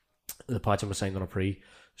 The Patchin was signed on a pre,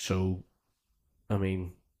 so I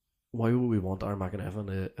mean, why would we want Aaron McInnes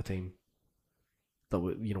in a team that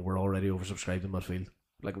we're already oversubscribed in midfield?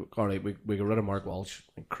 Like, all right, we got rid of Mark Walsh,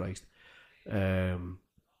 like Christ, trimmed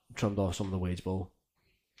off some of the wage bill,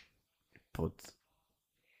 but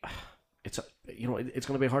it's it's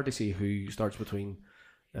going to be hard to see who starts between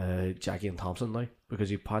Jackie and Thompson now,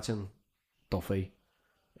 because you've Patchin, Duffy,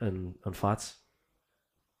 and Fats.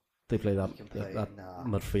 They play that You can play, that nah.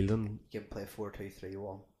 midfielding. You can play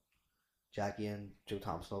 4-2-3-1. Jackie and Joe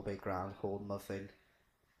Thompson will be grand, holding midfield.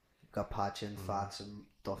 You've got Patchin, Fats, and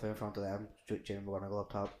Duffy in front of them. Jamie McGonigal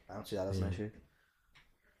up top. I don't see that as an issue.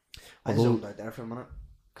 I Although- zoned out there for a minute.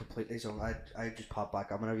 Completely zoned. I just popped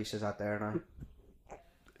back up whenever he says that there now.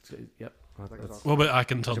 Yep. That's- What about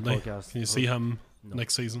Akin It's a Tunde? podcast. Can you see him No.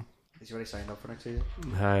 next season? He's already signed up for next season.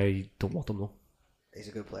 I don't want him though. He's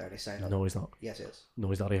a good player and he's signed up. No, he's not. Yes, he is. No,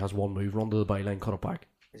 he's not. He has one move, run to the byline, cut it back.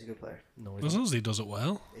 He's a good player. No, he's As not. long as he does it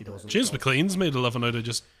well. He does. James McLean's made a living out of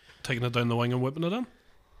just taking it down the wing and whipping it in.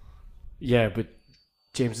 Yeah, but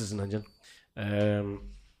James is an engine.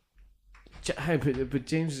 But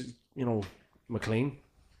James, McLean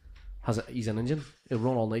he's an engine. He'll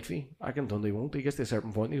run all night for you. Akintunde won't. He gets to a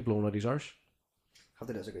certain point, he's blowing out his arse. I have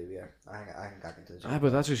to disagree with you. I think I can do this. But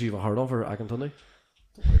that's just you have a hard on for Akintunde.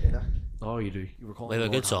 Don't worry, do Oh, you do. You were calling We have a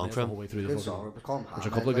him good Lord song Hamlet from the whole way through the Good fucking- song. We call him There's a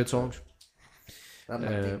Hamlet, couple of good like, songs. That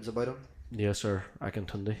names about him. Yes, sir.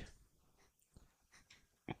 Akintunde.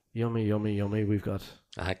 Yummy, yummy, yummy. We've got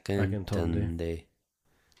Akin Tunde. Tunde.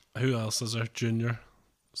 Who else is there? Junior?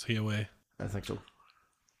 Is he away? I think so.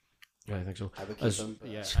 Yeah, I think so. I would keep As- him. but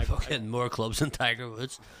yeah, Fucking more clubs than Tiger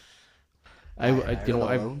Woods. I would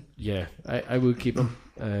keep him.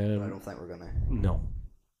 I don't think we're gonna. No.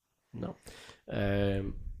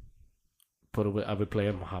 But I would play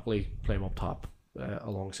him happily, play him up top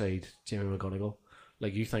alongside Jamie McGonigal.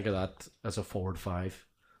 Like, you think of that as a forward five: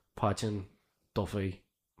 Patchin, Duffy,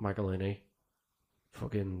 McElhinney,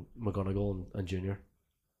 fucking McGonigal, and Junior.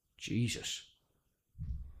 Jesus.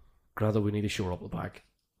 Granted, we need to shore up the back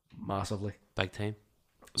massively. Big time.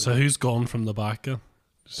 So who's gone from the back?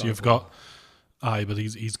 So you've got, but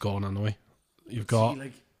he's gone anyway. You've got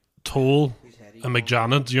Toll Who's heady? and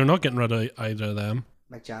McJanet. You're not getting rid of either of them.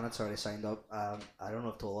 McJanet's already signed up. I don't know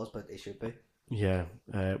if Toll is, but he should be. Yeah.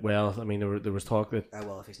 Well, I mean, there was talk that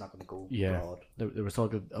Well, if he's not going to go Yeah. broad. there was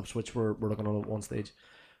talk that Ipswich were looking on at one stage.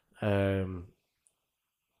 I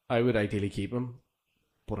would ideally keep him,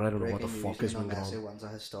 but I don't know what the Breaking fuck news, has been going Messi on. wins a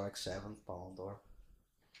historic 7th Ballon d'Or.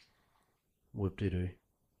 Whoop de doo.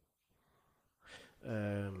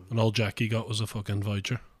 And all Jackie got was a fucking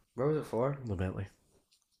voucher. Where was it for? The Bentley.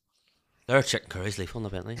 There are chicken curries leaf on the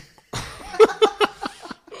Bentley.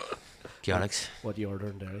 Alex. What you order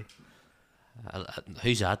in Derry?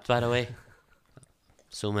 Who's that, by the way?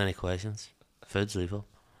 So many questions. Food's lethal.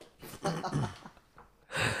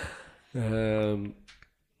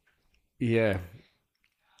 Yeah.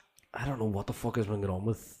 I don't know what the fuck has been going on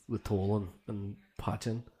with Tolan and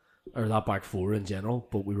Patchin, or that back four in general,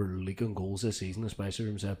 but we were leaking goals this season, especially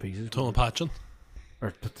from set pieces. Tolan Patchin.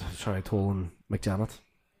 Tolan McJanet.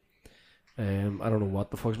 I don't know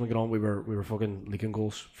what the fuck's been going on. We were fucking leaking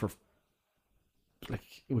goals for, like,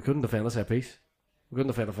 we couldn't defend a set piece. We couldn't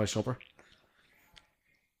defend a first supper.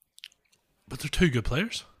 But they're two good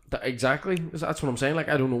players. Exactly. That's what I'm saying. Like,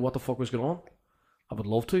 I don't know what the fuck was going on. I would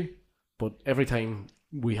love to, but every time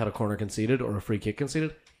we had a corner conceded or a free kick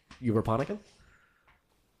conceded, you were panicking.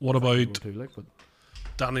 What You about were too, like, but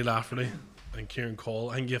Danny Lafferty and Kieran Cole?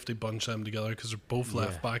 I think you have to bunch them together because they're both Yeah.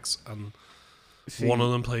 left backs, and see, one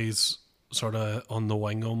of them plays sort of on the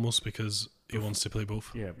wing almost because he wants to play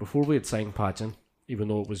both. Yeah, before we had signed Patchen, even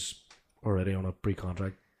though it was already on a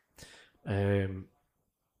pre-contract, I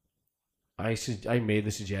made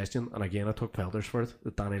the suggestion, and again I took Pelters for it,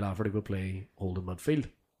 that Danny Lafferty would play holding midfield.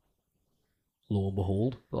 Lo and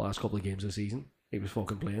behold, the last couple of games of the season, he was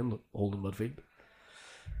fucking playing holding midfield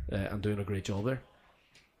and doing a great job there.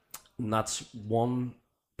 And that's one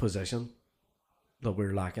position that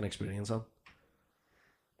we're lacking experience on.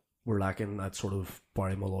 We're lacking that sort of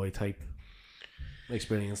Barry Malloy type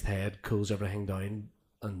experienced head, cools everything down,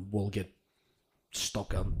 and will get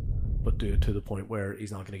stuck in, but do it to the point where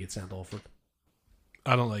he's not going to get sent off it.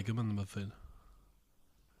 I don't like him in the midfield.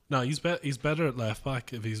 No, he's better at left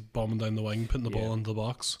back if he's bombing down the wing, putting the ball into the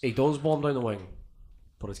box. He does bomb down the wing,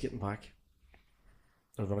 but it's getting back.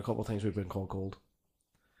 There's been a couple of times we've been caught cold.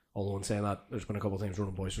 Although in saying that, there's been a couple of times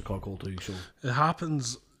Ronan Boyce was caught cold too. So It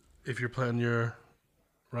happens if you're playing your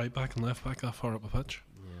right back and left back that far up a pitch.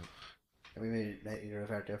 And we may need to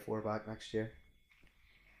revert to a 4-back next year.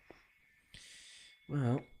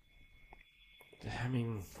 well, I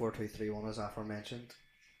mean, 4-2-3-1 as aforementioned.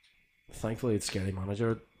 thankfully it's scary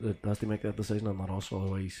manager that has to make that decision and not us.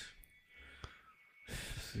 Otherwise,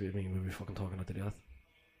 I mean, we'd be fucking talking it to death.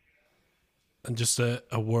 And just a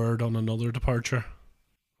word on another departure,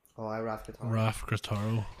 Oh, Raf Qatar. Raf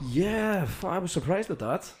Grataro. Yeah, I was surprised at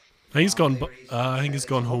that. He's gone. I think he's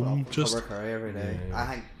gone home. Just Curry every day. Yeah. I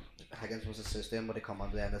think Higgins was assist him, but he come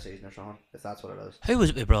on to the end of the season or something. If that's what it is. Who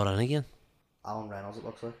was it we brought in again? Alan Reynolds, it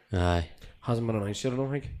looks like. Aye. Hasn't been announced yet, I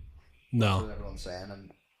don't think. That's no. what everyone's saying,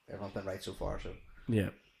 and everyone's been right so far. So. Yeah.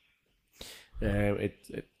 I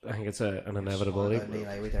think it's an inevitability.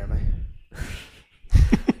 Neil there, mate.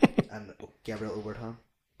 And Gabriel Obertan.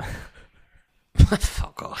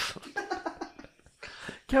 Fuck off.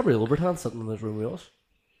 Gabriel Obertan sitting in this room with us.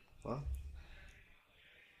 What?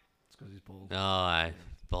 It's because he's bald. Oh, aye.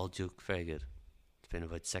 Ball joke. Very good. It's been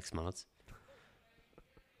about 6 minutes.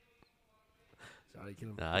 Sorry, kill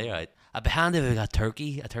him. Nah, you're right. I'd be handy if we got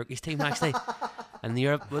a Turkish team actually. In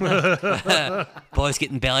Europe, wouldn't it? Boys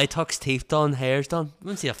getting belly tucks, teeth done, hairs done.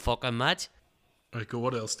 Wouldn't see a fucking match. Right, go.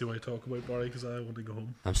 What else do I talk about, Barry? Because I want to go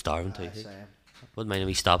home. I'm starving too. Same. Wouldn't mind if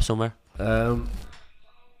we stop somewhere. What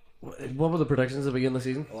were the predictions at the beginning of the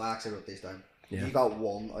season? Oh, I actually wrote these down. Yeah. You got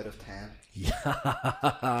 1 out of 10.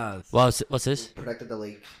 Yeah. What's this? Predicted the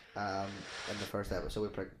league in the first episode. We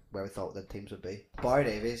predicted where we thought the teams would be. Barry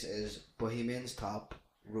Davies is Bohemians top,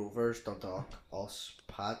 Rovers, Dundalk, us,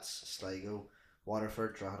 Pats, Sligo,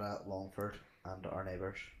 Waterford, Drogheda, Longford, and our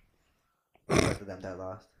neighbours. We predicted them dead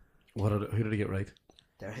last. Who did he get right?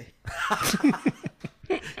 Derry.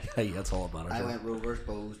 Hey, that's all that matters. I went Rovers,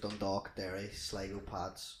 Bows, Dundalk, Derry, Sligo,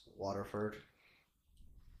 Pats, Waterford,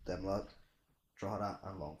 them lot, Drogheda,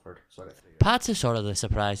 and Longford. So I got 3. Pats are sort of the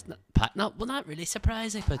surprise. Not really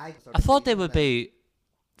surprising, but I thought they would be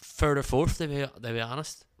third or fourth. To be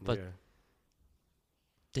honest, but Yeah.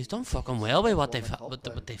 they've done fucking well with what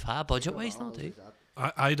they've had budget wise, not too.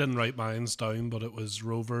 I didn't write mines down, but it was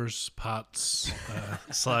Rovers, Pats,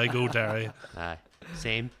 Sligo, Derry. Aye,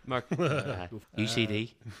 same. Mark.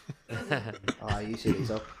 UCD. You see these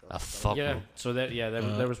up. Ah, fuck. Yeah. no. So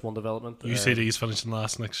there was one development. UCD's finishing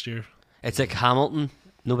last next year. It's like Hamilton.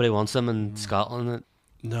 Nobody wants them in Scotland.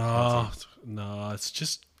 No, it's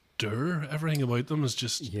just everything about them is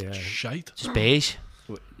just Yeah. shite. Just beige.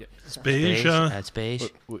 It's beige. It's beige.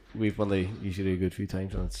 We've won the UCD a good few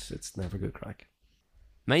times, and it's never good crack.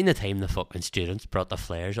 Mind the time the fucking students brought the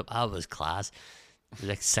flares up. That was class. There was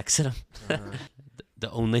like 6 of them.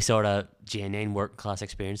 The only sort of genuine working class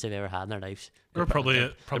experience they've ever had in their lives. They're probably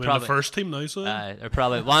in the first team now, so They're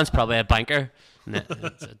probably one's probably a banker, and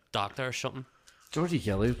it's a doctor or something. Georgie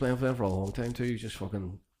Kelly was playing for them for a long time too. He was just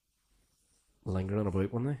fucking lingering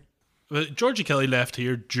about, wasn't he? Georgie Kelly left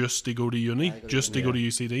here just to go to uni, just to go to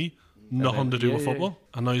UCD, nothing to do with football,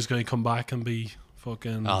 and now he's going to come back and be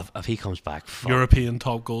fucking Oh, if he comes back, fuck. European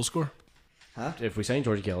top goal scorer. If we signed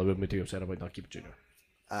Georgie Kelly, we wouldn't be too upset about not keeping Junior.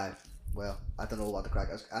 Well, I don't know what the crack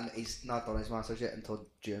is. And he's not done his masters yet until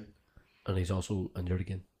June. And he's also injured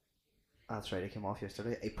again. That's right, he came off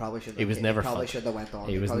yesterday. He probably should. He was never probably fit. should have went on.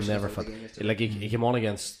 He was probably never should've fit. the game yesterday. Like he came on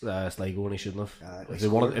against Sligo and he shouldn't have. He If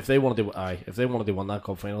they wanted to win that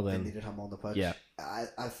cup final, They then needed him on the pitch. yeah. I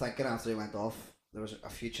thinking after he went off, there was a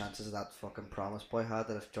few chances that fucking promise boy had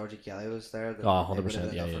that if Georgie Kelly was there, that Oh, it would 100%, have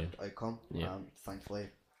been yeah, a different outcome. Yeah. Thankfully,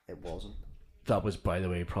 it wasn't. that was, by the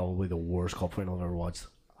way, probably the worst cup final I've ever watched.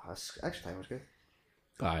 Extra time was good.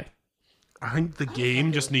 Aye. I think the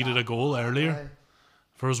game just needed a goal earlier. Aye.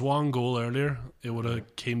 If there was one goal earlier, it would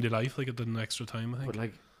have came to life like it did in extra time, I think. But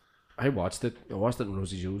like, I watched it in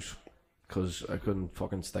Rosie Joe's because I couldn't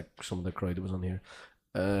fucking stick some of the crowd that was on here.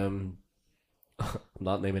 I'm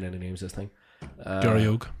not naming any names this time. Gary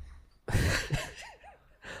Oak.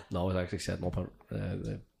 No, I was actually setting up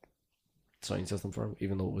the sound system for him,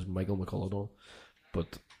 even though it was Michael McCullough,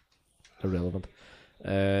 but irrelevant.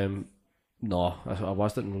 No, I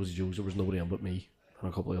watched it in Rosie Joe's. There was nobody in but me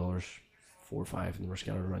and a couple of others, 4 or 5, and they were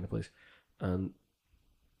scattered around the place. And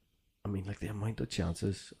I mean, like the amount of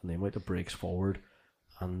chances and the amount of breaks forward,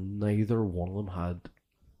 and neither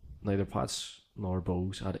Pats nor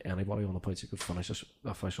Bowes had anybody on the pitch that could finish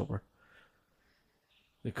a fish upper.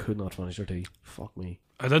 They could not finish their tee. Fuck me.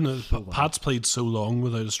 I didn't know. So bad. Pat's played so long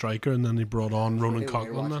without a striker, and then he brought on Ronan Really weird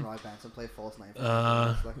Coughlin. watching Then Roy Benson play false nine.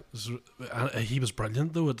 Like, he was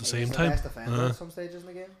brilliant though at the he same was time. the best defender at some stages in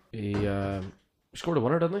the game. He scored a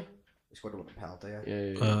winner, didn't He scored a winning penalty. Yeah.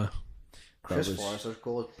 he? Chris That was- Forrester's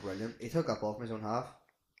goal was brilliant. He took that ball from his own half.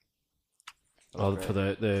 Oh, for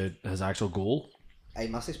his actual goal. He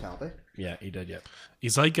missed his penalty. Yeah, he did. Yeah.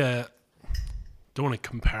 He's like a. Don't want to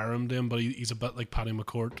compare him to him, but he's a bit like Paddy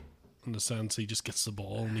McCourt in the sense he just gets the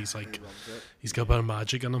ball and he's like He runs it. he's got a bit of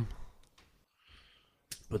magic in him.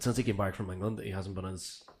 But since he came back from England, he hasn't been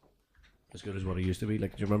as good as what he used to be.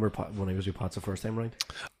 Like, do you remember when he was with Pats the first time round?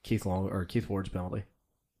 Keith Ward's penalty.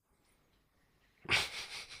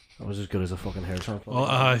 That was as good as a fucking hair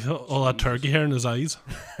transplant. All that turkey hair in his eyes.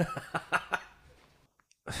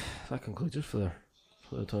 That concludes it for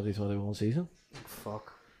the 2021 season.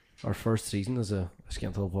 Fuck. Our first season as a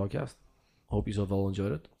Scant Hill podcast. Hope you have all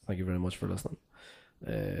enjoyed it. Thank you very much for listening.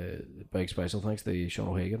 Big special thanks to Sean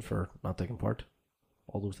O'Hagan for not taking part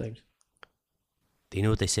all those times. Do you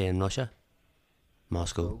know what they say in Russia?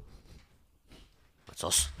 Moscow. That's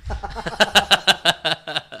us.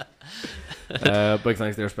 Big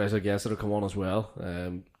thanks to our special guests that have come on as well,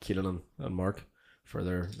 Keelan and Mark, for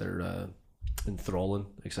their enthralling,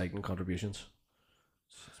 exciting contributions.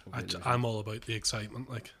 I'm all about the excitement,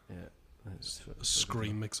 like Yeah,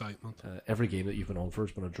 scream excitement. every game that you've been on for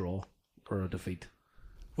has been a draw or a defeat.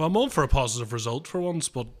 Well, I'm all for a positive result for once,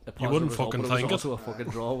 but you wouldn't fucking think it. Also a fucking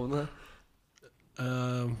draw, wouldn't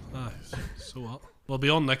it? So what? We'll be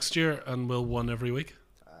on next year and we'll win every week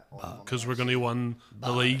because we're going to win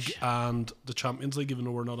the league and the Champions League, even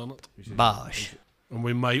though we're not in it. Bosh. And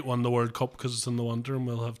we might win the World Cup because it's in the winter and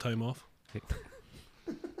we'll have time off.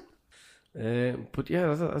 But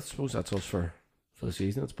yeah, I suppose that's us for the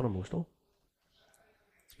season. It's been emotional.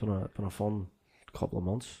 It's been a fun couple of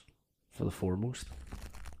months for the foremost.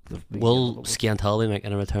 Will Scant Hill be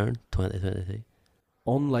making a return 2023?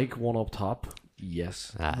 Unlike One Up Top,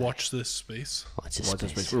 yes. Watch this space. Watch this Watch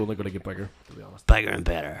this space. space. We're only going to get bigger, to be honest. Bigger and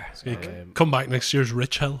better. Come back next year's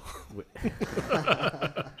Rich Hill.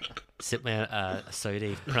 Sit with a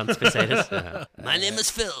Saudi prince beside us. My name is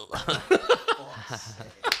Phil.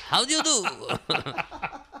 How do you do?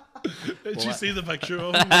 Did you see the picture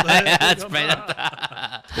of him? That's brilliant.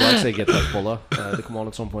 We'll actually get that Bulla to come on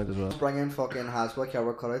at some point as well. Bring in fucking Haswick,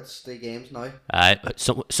 Howard cutouts, 3 games now.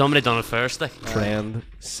 Somebody done it first. Like. Trend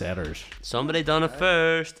setters. Somebody done it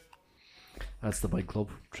first. That's the big club.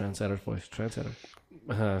 Trendsetters, boys. Trendsetter.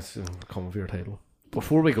 Come for your title.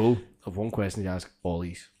 Before we go, I have one question to ask all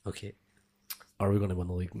these. Okay. Are we going to win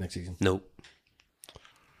the league next season? No.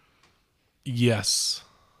 Yes.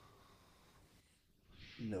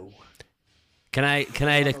 No. Can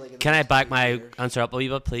I back my answer up a wee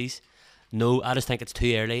bit, please? No, I just think it's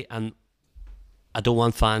too early, and I don't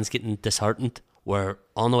want fans getting disheartened. We're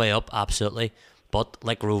on the way up, absolutely, but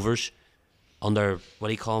like Rovers, under what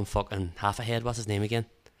do you call him? Fucking half ahead. What's his name again?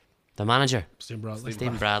 The manager, Stephen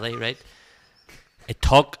Stephen Bradley, right? It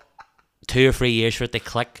took 2 or 3 years for it to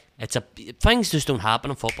click. Things just don't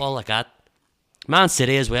happen in football like that. Man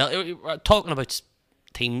City as well. We're talking about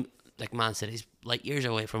team like Man City's like years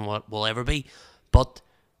away from what will ever be, but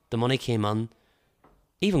the money came in.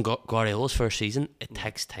 Even Guardiola's first season, it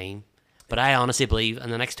takes time. But I honestly believe in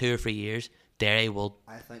the next 2 or 3 years, Derry will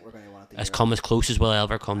I think we're going to want it the as year come as close as we'll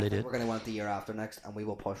ever come I to think do. we're going to want it the year after next, and we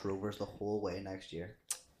will push Rovers the whole way next year.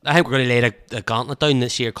 I think we're going to lay a gauntlet down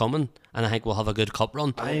this year coming, and I think we'll have a good cup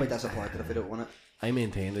run. I won't be disappointed if we don't win it. I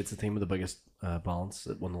maintain it's the team with the biggest balance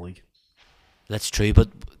that won the league. That's true, but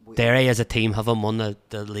Derry as a team haven't won the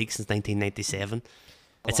league since 1997.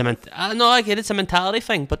 It's no, I get it, it's a mentality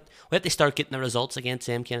thing, but we have to start getting the results against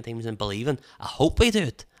them kind of teams and believing. I hope we do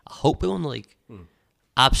it. I hope we win the league.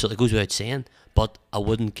 Absolutely, goes without saying, but I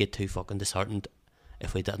wouldn't get too fucking disheartened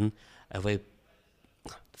if we didn't. If we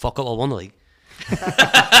fuck it, we'll win the league.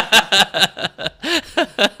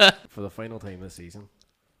 For the final time this season.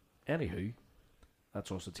 Anywho,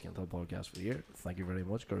 that's us at the Kental podcast for the year. Thank you very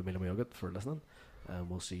much, Gary Milamoyogut, for listening. And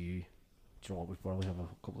we'll see you. Do you know what? We probably have a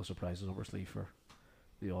couple of surprises up our sleeve for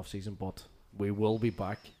the off season, but we will be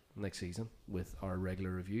back next season with our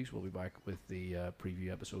regular reviews. We'll be back with the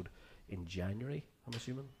preview episode in January, I'm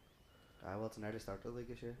assuming. Well, it's an early start to the league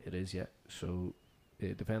this year. It is, yeah. So,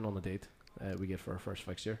 depending on the date we get for our first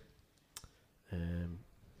fixture,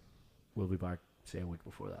 we'll be back, say, a week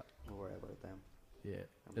before that. Don't worry about it then. Yeah. And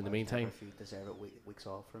In the whatever meantime, if you deserve it, weeks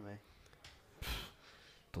off for me.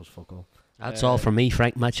 does fuck all. That's all from me,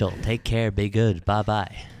 Frank Mitchell. Take care, be good, bye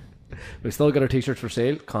bye. We've still got our t-shirts for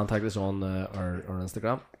sale. Contact us on our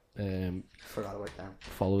Instagram. Forgot about them.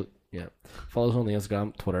 Follow us on the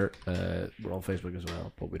Instagram, Twitter. We're on Facebook as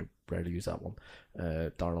well, but we rarely use that one.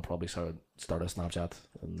 Darren will probably start a Snapchat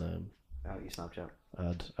and You Snapchat.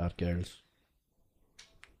 add girls.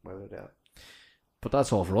 Where would it? But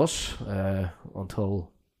that's all for us.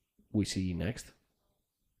 Until we see you next.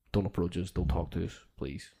 Don't approach us. Don't talk to us,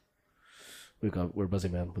 please. We're busy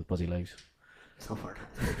men with busy lives. Somewhere.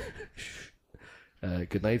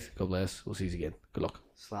 Good night. God bless. We'll see you again. Good luck.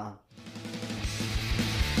 Slam.